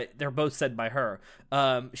 but they're both said by her.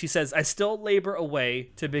 She says, I still labor away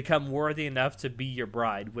to become worthy enough to be your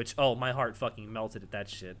bride, which, oh, my heart fucking melted at that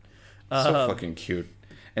shit. So fucking cute.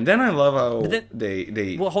 And then I love how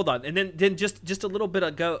they well, hold on, and then just a little bit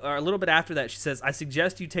ago, or a little bit after that, she says, "I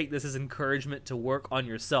suggest you take this as encouragement to work on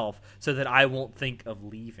yourself, so that I won't think of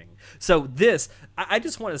leaving." So this, I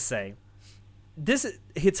just want to say, this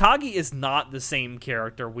Hitagi is not the same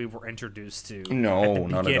character we were introduced to. No, at the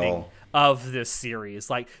not at beginning all. Of this series.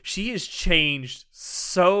 Like, she has changed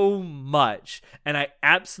so much, and I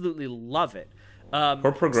absolutely love it.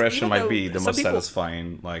 Her progression might be the most people,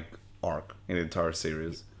 satisfying arc in the entire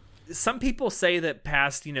series. Some people say that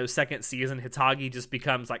past, second season, Hitagi just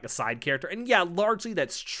becomes like a side character. And yeah, largely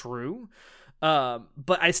that's true. But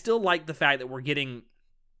I still like the fact that we're getting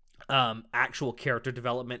actual character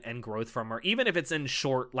development and growth from her, even if it's in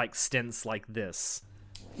short stints like this.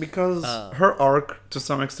 Because her arc, to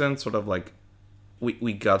some extent, sort of like,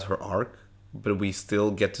 we got her arc, but we still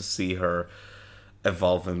get to see her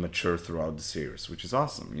evolve and mature throughout the series, which is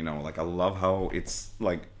awesome. I love how it's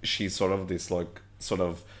like she's sort of this sort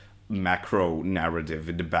of macro narrative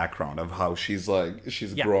in the background of how she's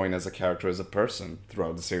growing as a character, as a person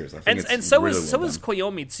throughout the series. I think and so is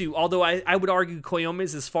Koyomi too, although I would argue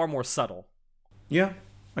Koyomi's is far more subtle. Yeah,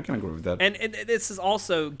 I can agree with that. And this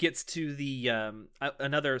also gets to the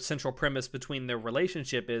another central premise between their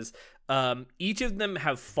relationship is each of them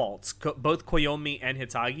have faults. Both Koyomi and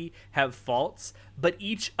Hitagi have faults, but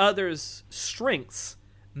each other's strengths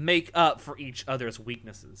make up for each other's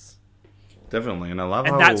weaknesses. Definitely, and I love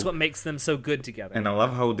that's what makes them so good together. And I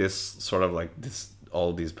love how this sort of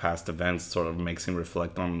all these past events sort of makes him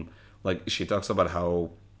reflect on, she talks about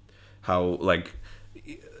how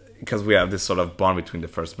because we have this sort of bond between the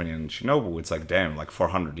First Minion and Shinobu, it's like, damn,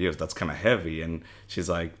 400 years, that's kind of heavy. And she's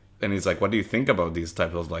like, and he's like, what do you think about these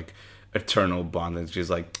types of eternal bond? And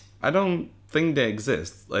she's like, I don't think they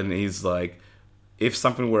exist. And he's like, if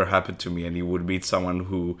something were to happen to me and you would meet someone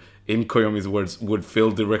who, in Koyomi's words, would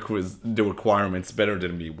fill the requirements better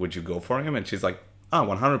than me, would you go for him? And she's like,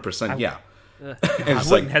 100%, yeah. I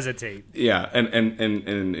wouldn't hesitate. Yeah, and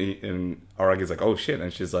Aragi's like, oh shit,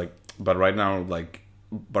 and she's like, but right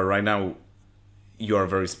now you are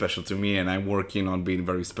very special to me, and I'm working on being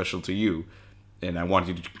very special to you, and I want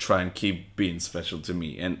you to try and keep being special to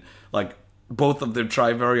me. And both of them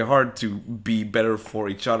try very hard to be better for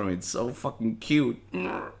each other. It's so fucking cute.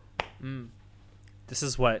 This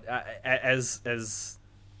is what, as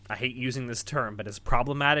I hate using this term, but as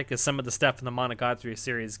problematic as some of the stuff in the Monogatari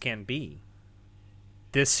series can be,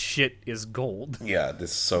 this shit is gold. Yeah,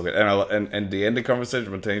 this is so good. And the end of the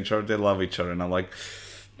conversation between each other, they love each other, and I'm like,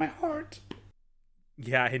 my heart.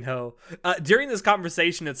 Yeah, I know. During this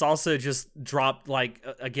conversation, it's also just dropped,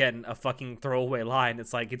 again, a fucking throwaway line.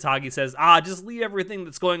 It's like, Itagi says, just leave everything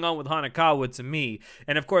that's going on with Hanekawa to me.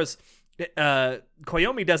 And of course,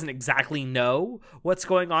 Koyomi doesn't exactly know what's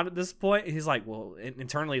going on at this point. He's like, well,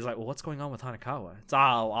 internally, he's like, well, what's going on with Hanakawa?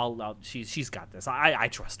 It's, she's got this. I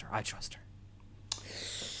trust her. I trust her.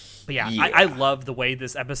 But yeah. I love the way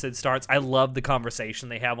this episode starts. I love the conversation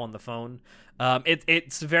they have on the phone.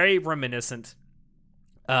 It's very reminiscent,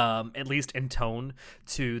 at least in tone,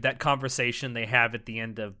 to that conversation they have at the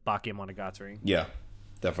end of Bakemonogatari. Yeah,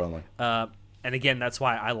 definitely. And again, that's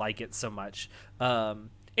why I like it so much.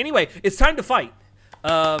 Anyway, it's time to fight.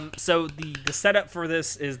 So the setup for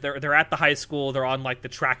this is they're at the high school. They're on like the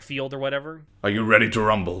track field or whatever. Are you ready to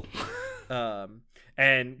rumble?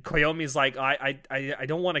 And Koyomi's like, I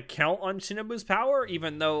don't want to count on Shinobu's power,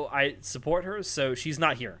 even though I support her. So she's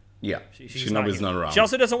not here. Yeah, she's Shinobu's not around. She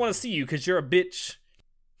also doesn't want to see you because you're a bitch.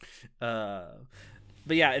 But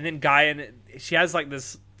yeah, and then Guyan, she has like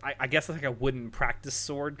this, I guess like a wooden practice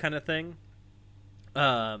sword kind of thing.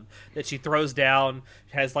 That she throws down.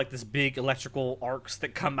 It has like this big electrical arcs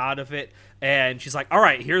that come out of it, and she's like, all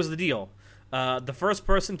right, here's the deal. The first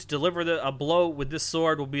person to deliver a blow with this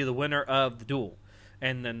sword will be the winner of the duel.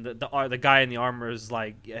 And then the guy in the armor is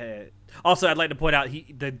like, also I'd like to point out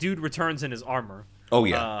the dude returns in his armor. Oh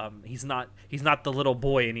yeah. He's not the little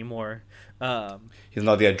boy anymore. He's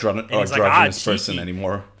not the androgynous person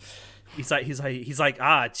anymore. He's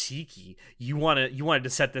like, cheeky. You wanted to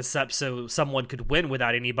set this up so someone could win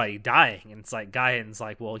without anybody dying. And it's like, Guyan's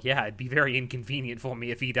like, well, yeah, it'd be very inconvenient for me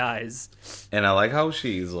if he dies. And I like how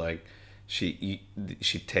she's like, she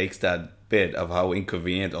takes that bit of how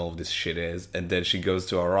inconvenient all of this shit is, and then she goes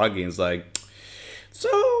to Aragi and is like,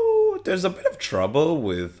 so there's a bit of trouble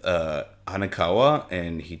with Hanakawa,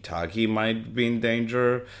 and Hitagi might be in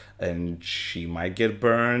danger, and she might get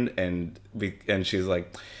burned, and she's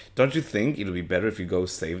like, don't you think it would be better if you go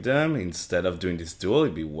save them instead of doing this duel?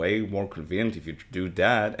 It'd be way more convenient if you do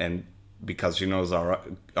that. And because she knows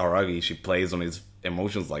Aragi, she plays on his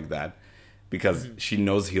emotions like that, because she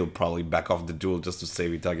knows he'll probably back off the duel just to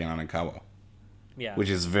save Itagi and Hanakawa. Yeah. Which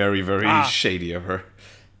is very, very shady of her.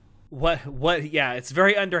 Yeah, it's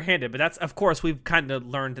very underhanded, but that's, of course, we've kind of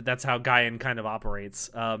learned that's how Guyan kind of operates.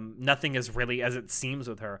 Nothing is really as it seems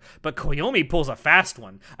with her. But Koyomi pulls a fast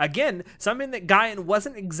one. Again, something that Guyan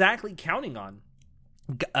wasn't exactly counting on.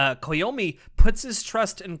 Koyomi puts his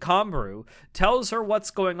trust in Kombu, tells her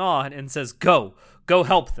what's going on, and says, go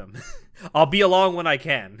help them. I'll be along when I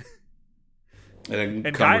can. And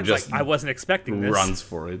Guyan's like, I wasn't expecting this. Runs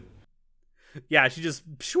for it. Yeah, she just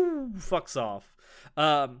fucks off.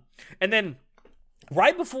 And then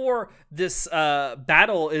right before this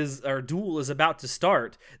duel is about to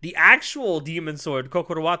start, the actual demon sword,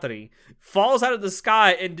 Kokorowatari, falls out of the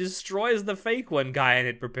sky and destroys the fake one Guyan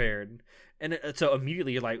had prepared. And so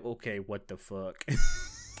immediately you're like, okay, what the fuck?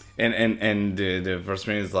 and the first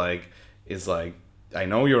man is like, I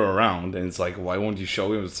know you're around, and it's like, why won't you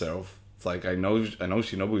show yourself? It's like, I know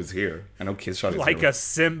Shinobu is here. I know Kiss Shot is like here. A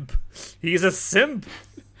simp. He's a simp.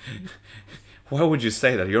 Why would you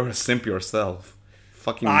say that? You're a simp yourself.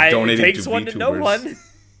 Fucking donating to VTubers. It takes one to know one.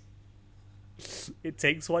 It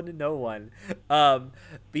takes one to know one. But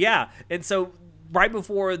yeah, and so right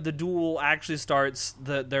before the duel actually starts,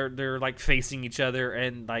 they're like facing each other,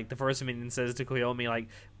 and like the first minion says to Koyomi, like,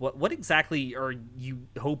 what exactly are you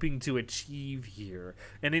hoping to achieve here?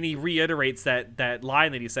 And then he reiterates that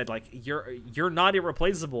line that he said, like, you're not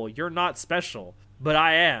irreplaceable, you're not special, but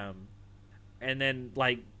I am. And then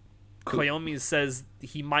like Koyomi says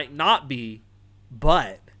he might not be,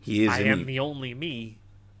 but I am the only me.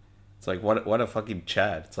 It's like, what a fucking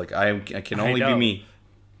chat. It's like, I can only be me.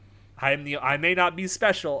 I may not be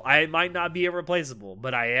special, I might not be irreplaceable,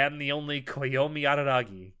 but I am the only Koyomi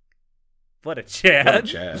Araragi. What a chat.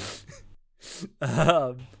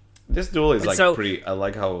 This duel is like pretty. I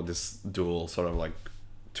like how this duel sort of like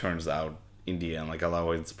turns out in the end. Like, I love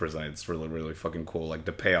how it's presented. It's really, really fucking cool. Like,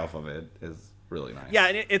 the payoff of it is really nice. Yeah,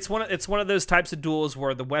 and it's one of those types of duels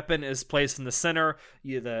where the weapon is placed in the center.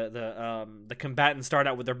 The combatants start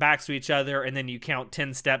out with their backs to each other, and then you count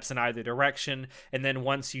 10 steps in either direction. And then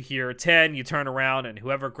once you hear 10, you turn around, and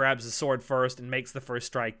whoever grabs the sword first and makes the first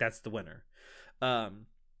strike, that's the winner.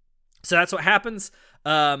 So that's what happens.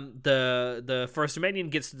 The first Romanian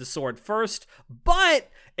gets to the sword first, but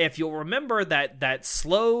if you'll remember that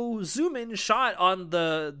slow zoom in shot on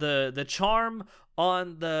the charm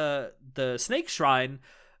on the snake shrine,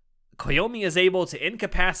 Koyomi is able to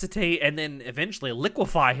incapacitate and then eventually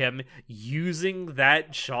liquefy him using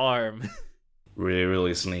that charm. Really,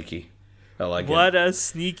 really sneaky. I like it. What a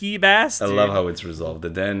sneaky bastard. I love how it's resolved.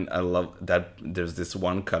 And then I love that there's this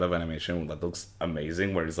one cut of animation that looks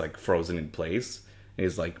amazing where it's like frozen in place.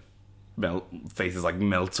 It's like face is like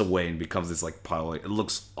melts away and becomes this like pile. It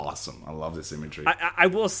looks awesome. I love this imagery. I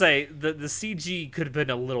will say the CG could have been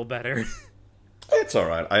a little better. It's all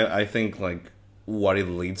right. I think like what it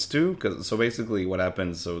leads to, because so basically what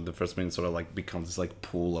happens. So the first minute sort of like becomes this like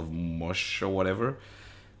pool of mush or whatever,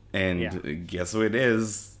 and guess who it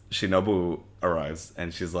is? Shinobu arrives,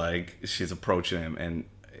 and she's approaching him, and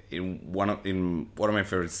in one of my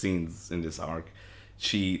favorite scenes in this arc,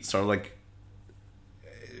 she's sort of like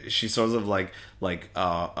she's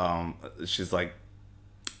like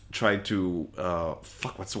tried to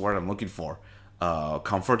what's the word I'm looking for,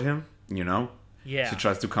 comfort him, you know. Yeah. She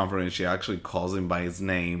tries to comfort him. She actually calls him by his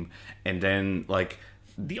name, and then like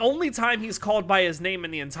the only time he's called by his name in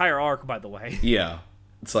the entire arc, by the way. Yeah,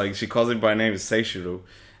 it's like she calls him by name, Seishiro,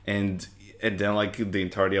 and then like the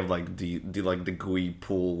entirety of like the gooey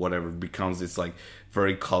pool, whatever, becomes this like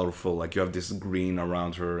very colorful. Like you have this green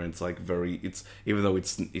around her, and it's like it's even though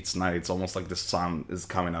it's night, it's almost like the sun is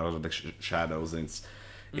coming out of the shadows, and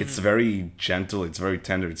it's very gentle, it's very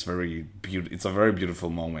tender, it's it's a very beautiful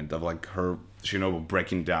moment of like her Shinobu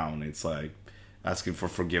breaking down. It's like asking for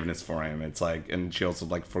forgiveness for him. It's like, and she also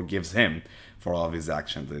like forgives him for all of his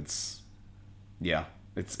actions. It's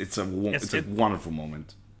a wonderful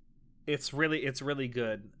moment. It's really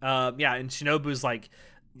good. And Shinobu's like,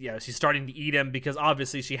 she's starting to eat him because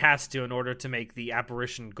obviously she has to in order to make the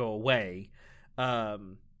apparition go away.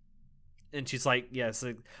 And she's like, yes,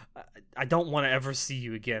 I don't want to ever see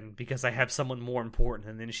you again because I have someone more important.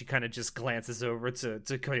 And then she kind of just glances over to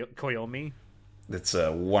Koyomi. It's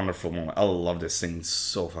a wonderful moment. I love this scene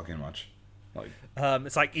so fucking much. Like,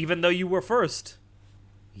 it's like, even though you were first,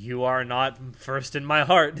 you are not first in my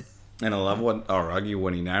heart. And I love what Aragi,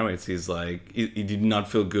 when he narrates, he's like, he did not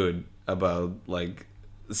feel good about like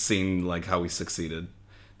seeing like how he succeeded.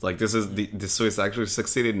 It's like so he's actually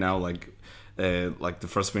succeeded now. Like the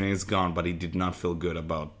first minute is gone, but he did not feel good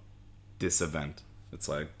about this event. It's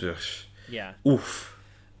like, ugh. Yeah, oof.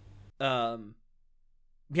 Then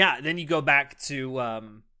you go back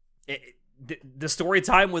to the story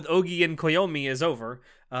time with Ogi and Koyomi is over.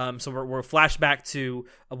 So we're flashback to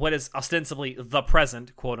what is ostensibly the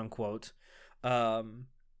present, quote unquote. And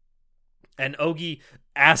Ogi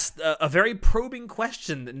asked a very probing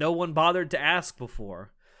question that no one bothered to ask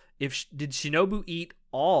before. Did Shinobu eat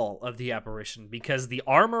all of the apparition? Because the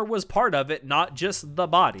armor was part of it, not just the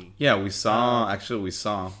body. Yeah, we saw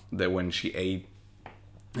that when she ate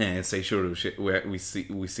and Seishiro,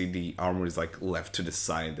 we see the armor is like left to the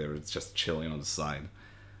side there. It's just chilling on the side.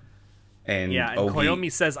 And Koyomi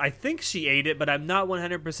says, I think she ate it, but I'm not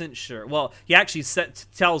 100% sure. Well, he actually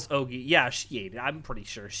tells Ogi, yeah, she ate it. I'm pretty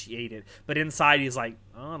sure she ate it. But inside, he's like,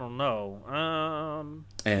 I don't know.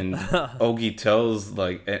 And Ogi tells,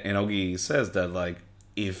 like, and Ogi says that, like,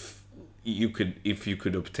 if you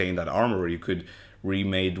could obtain that armor, you could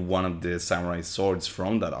remade one of the samurai swords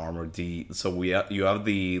from that armor. You have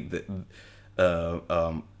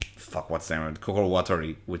what's the name? Kokoro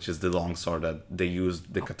Watari, which is the long sword that they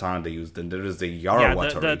used, the katana they used, and there is the Yara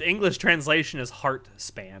Watari. The English translation is heart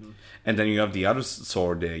span. And then you have the other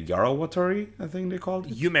sword, the Yara Watari, I think they called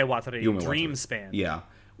it. Yume Watari, dream Watari. span. Yeah,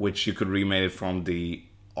 which you could remake it from the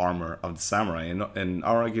armor of the samurai. And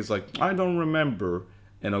Aragi's like, I don't remember.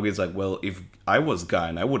 And Ogi's like, well, if I was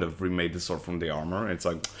Gain, I would have remade the sword from the armor. And it's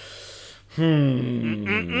like,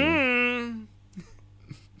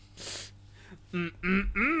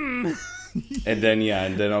 And then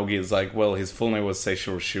Ogi is like, well, his full name was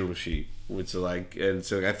Seishiro Shiroshi, which is like, and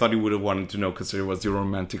so I thought he would have wanted to know because he was your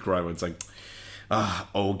romantic rival. It's like,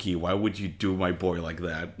 Ogi, why would you do my boy like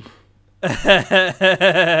that?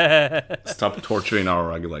 Stop torturing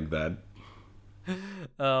Aragi like that.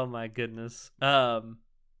 Oh my goodness.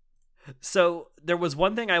 So there was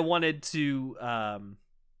one thing I wanted to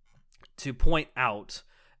point out.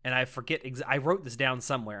 And I forget, I wrote this down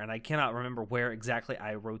somewhere, and I cannot remember where exactly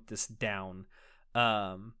I wrote this down.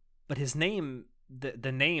 But his name,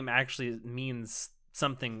 the name actually means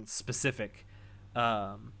something specific.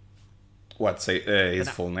 His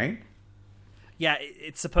full name? Yeah,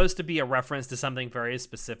 it's supposed to be a reference to something very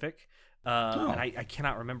specific. And I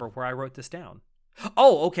cannot remember where I wrote this down.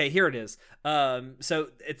 Oh, okay, here it is. So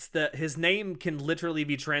it's his name can literally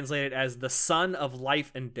be translated as the son of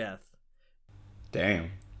life and death.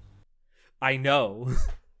 Damn. I know.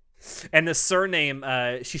 And the surname,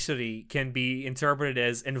 Shishori, can be interpreted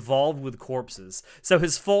as involved with corpses. So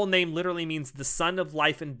his full name literally means the son of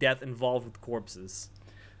life and death involved with corpses.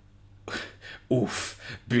 Oof.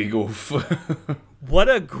 Big oof. What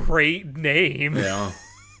a great name. Yeah.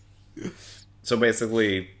 So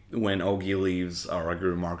basically, when Ogi leaves, Aragi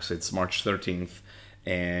remarks it's March 13th,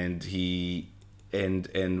 and he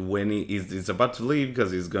and when he's about to leave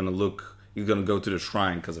because he's gonna go to the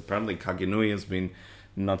shrine because apparently Kagenui has been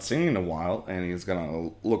not seen in a while, and he's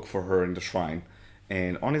gonna look for her in the shrine.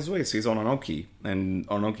 And on his way, he sees Ononoki, and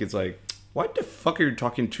Ononoki's like, "Why the fuck are you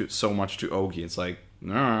talking so much to Ogi?" It's like,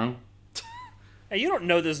 no. Hey, you don't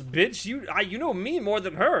know this bitch. You know me more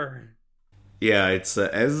than her. Yeah, it's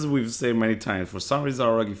as we've said many times. For some reason,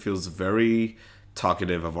 Aragi feels very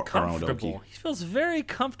talkative around Ogi. He feels very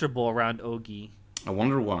comfortable around Ogi. I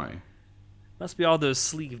wonder why. Must be all those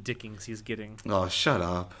sleeve dickings he's getting. Oh, shut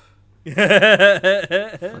up.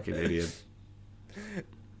 Fucking idiot.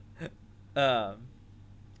 Yeah.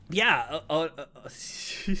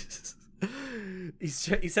 He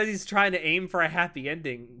says he's trying to aim for a happy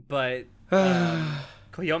ending, but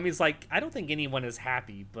Koyomi's like, I don't think anyone is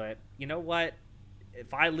happy, but you know what?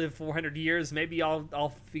 If I live 400 years, maybe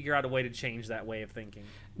I'll figure out a way to change that way of thinking.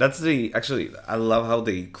 Actually, I love how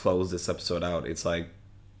they close this episode out. It's like,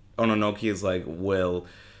 Ononoki is like, well,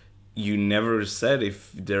 you never said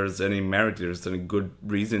if there's any merit, there's any good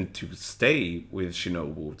reason to stay with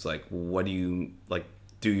Shinobu. It's like, what do you, like,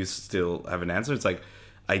 do you still have an answer? It's like,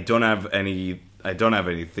 I don't have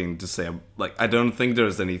anything to say. Like, I don't think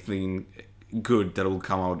there's anything good that will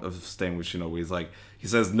come out of staying with Shinobu. He's like, he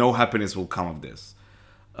says no happiness will come of this.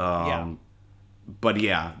 But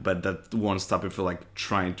that won't stop him from like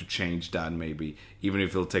trying to change that, maybe, even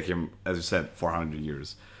if it'll take him, as you said, 400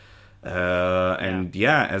 years.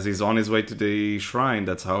 As he's on his way to the shrine,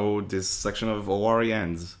 that's how this section of Owari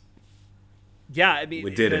ends. Yeah, I mean, we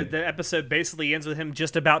did it. The episode basically ends with him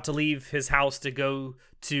just about to leave his house to go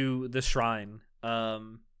to the shrine.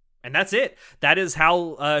 And that's it. That is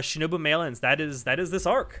how Shinobu Mail ends. That is this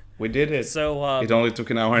arc. We did it. So it only took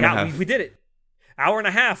an hour and a half. We did it. Hour and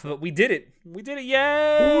a half, but we did it. We did it.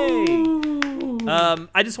 Yay!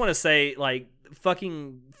 I just want to say, like,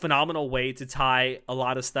 fucking phenomenal way to tie a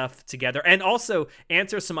lot of stuff together and also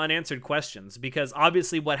answer some unanswered questions, because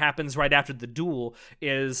obviously what happens right after the duel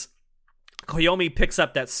is Koyomi picks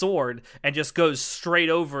up that sword and just goes straight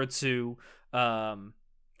over to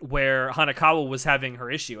where Hanakawa was having her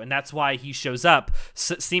issue, and that's why he shows up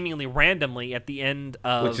seemingly randomly at the end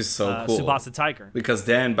of which is so cool. Tsubasa Tiger. Because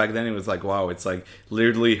back then it was like, wow, it's like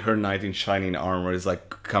literally her knight in shining armor is like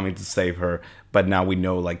coming to save her, but now we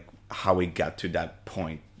know like how we got to that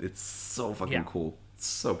point. It's so fucking cool. It's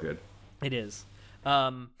so good. It is.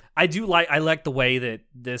 I like the way that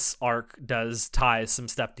this arc does tie some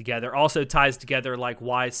stuff together. Also ties together like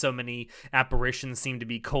why so many apparitions seem to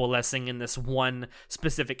be coalescing in this one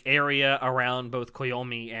specific area around both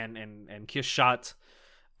Koyomi and Killshot.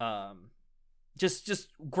 Just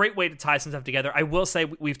great way to tie some stuff together. I will say,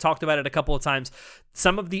 we've talked about it a couple of times.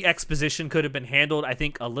 Some of the exposition could have been handled, I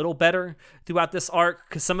think, a little better throughout this arc,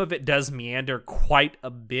 because some of it does meander quite a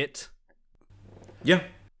bit. Yeah.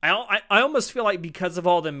 I almost feel like because of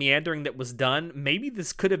all the meandering that was done, maybe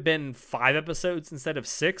this could have been 5 episodes instead of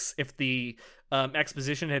 6 if the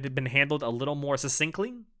exposition had been handled a little more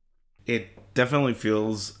succinctly. It definitely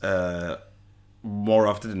feels more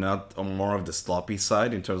often than not on more of the sloppy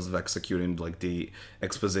side in terms of executing like the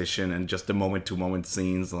exposition and just the moment-to-moment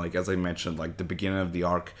scenes. Like, as I mentioned, like the beginning of the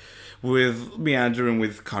arc with meandering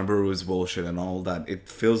with Kanbaru's bullshit and all that, it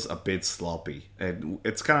feels a bit sloppy. And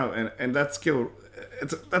it's kind of and that's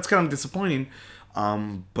kind of disappointing.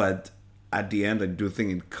 But at the end, I do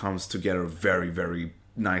think it comes together very, very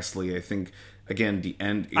nicely. I think, again, the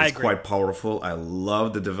end is quite powerful. I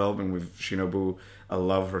love the development with Shinobu. I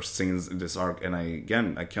love her scenes in this arc. And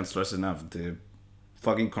I can't stress enough, the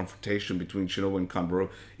fucking confrontation between Shinobu and Kanbaru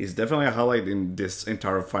is definitely a highlight in this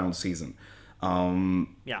entire final season.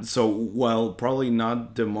 So while probably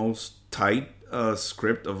not the most tight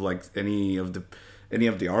script of like any of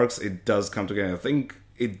the arcs, it does come together. I think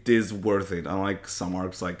it is worth it. Unlike some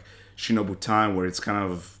arcs like Shinobu Time, where it's kind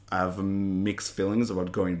of, I have mixed feelings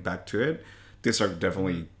about going back to it. This arc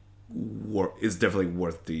definitely is definitely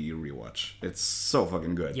worth the rewatch. It's so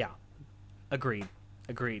fucking good. Yeah, agreed.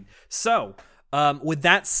 So, with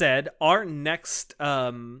that said, our next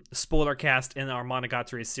spoiler cast in our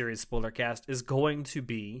Monogatari series spoiler cast is going to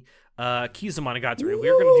be Kizu Monogatari. We're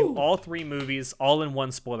going to do all 3 movies all in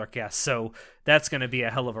one spoiler cast, so that's going to be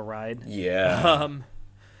a hell of a ride. Yeah.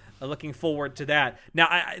 Looking forward to that. Now,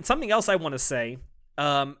 something else I want to say.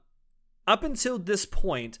 Up until this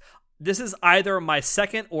point, this is either my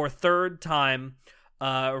second or third time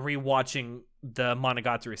rewatching the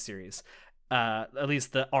Monogatari series. At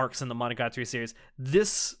least the arcs in the Monogatari series.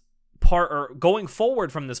 This part, or going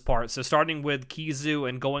forward from this part, so starting with Kizu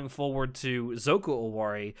and going forward to Zoku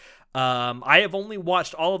Owari, I have only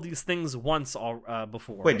watched all of these things once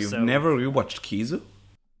before. Wait, you've never rewatched Kizu?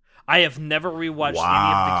 I have never rewatched any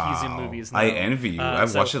of the Kizu movies. No. I envy you.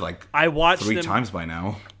 I've watched it I watched 3 them, times by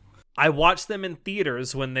now. I watched them in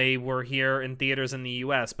theaters when they were here in theaters in the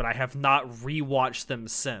U.S., but I have not rewatched them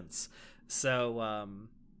since. So,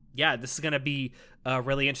 yeah, this is going to be a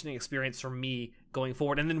really interesting experience for me going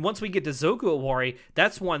forward. And then once we get to Zoku Owari,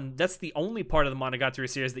 that's the only part of the Monogatari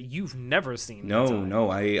series that you've never seen. No,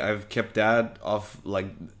 I've kept that off, like,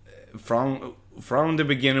 from the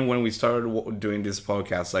beginning when we started doing this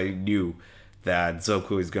podcast. I knew that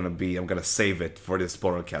Zoku is going to be, I'm going to save it for this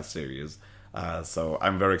podcast series. So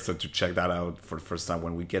I'm very excited to check that out for the first time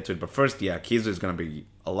when we get to it. But first, yeah, Kizu is going to be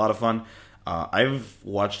a lot of fun. I've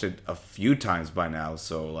watched it a few times by now,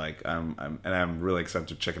 so like I'm really excited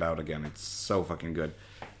to check it out again. It's so fucking good,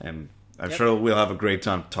 and I'm sure we'll have a great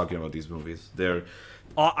time talking about these movies.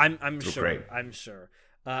 I'm sure. Great. I'm sure.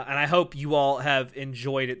 And I hope you all have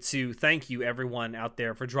enjoyed it too. Thank you, everyone out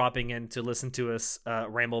there, for dropping in to listen to us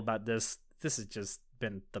ramble about this. This has just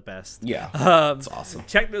been the best. Yeah, it's awesome.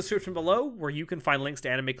 Check the description below where you can find links to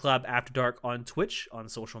Anime Club After Dark on Twitch, on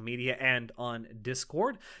social media, and on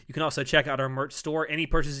Discord. You can also check out our merch store. Any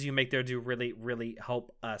purchases you make there do really, really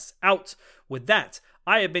help us out. With that,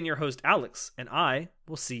 I have been your host, Alex, and I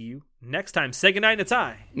will see you next time. Say goodnight,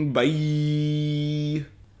 Natai. Bye.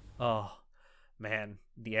 Oh, man,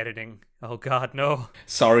 the editing. Oh, God, no.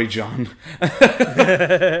 Sorry, John.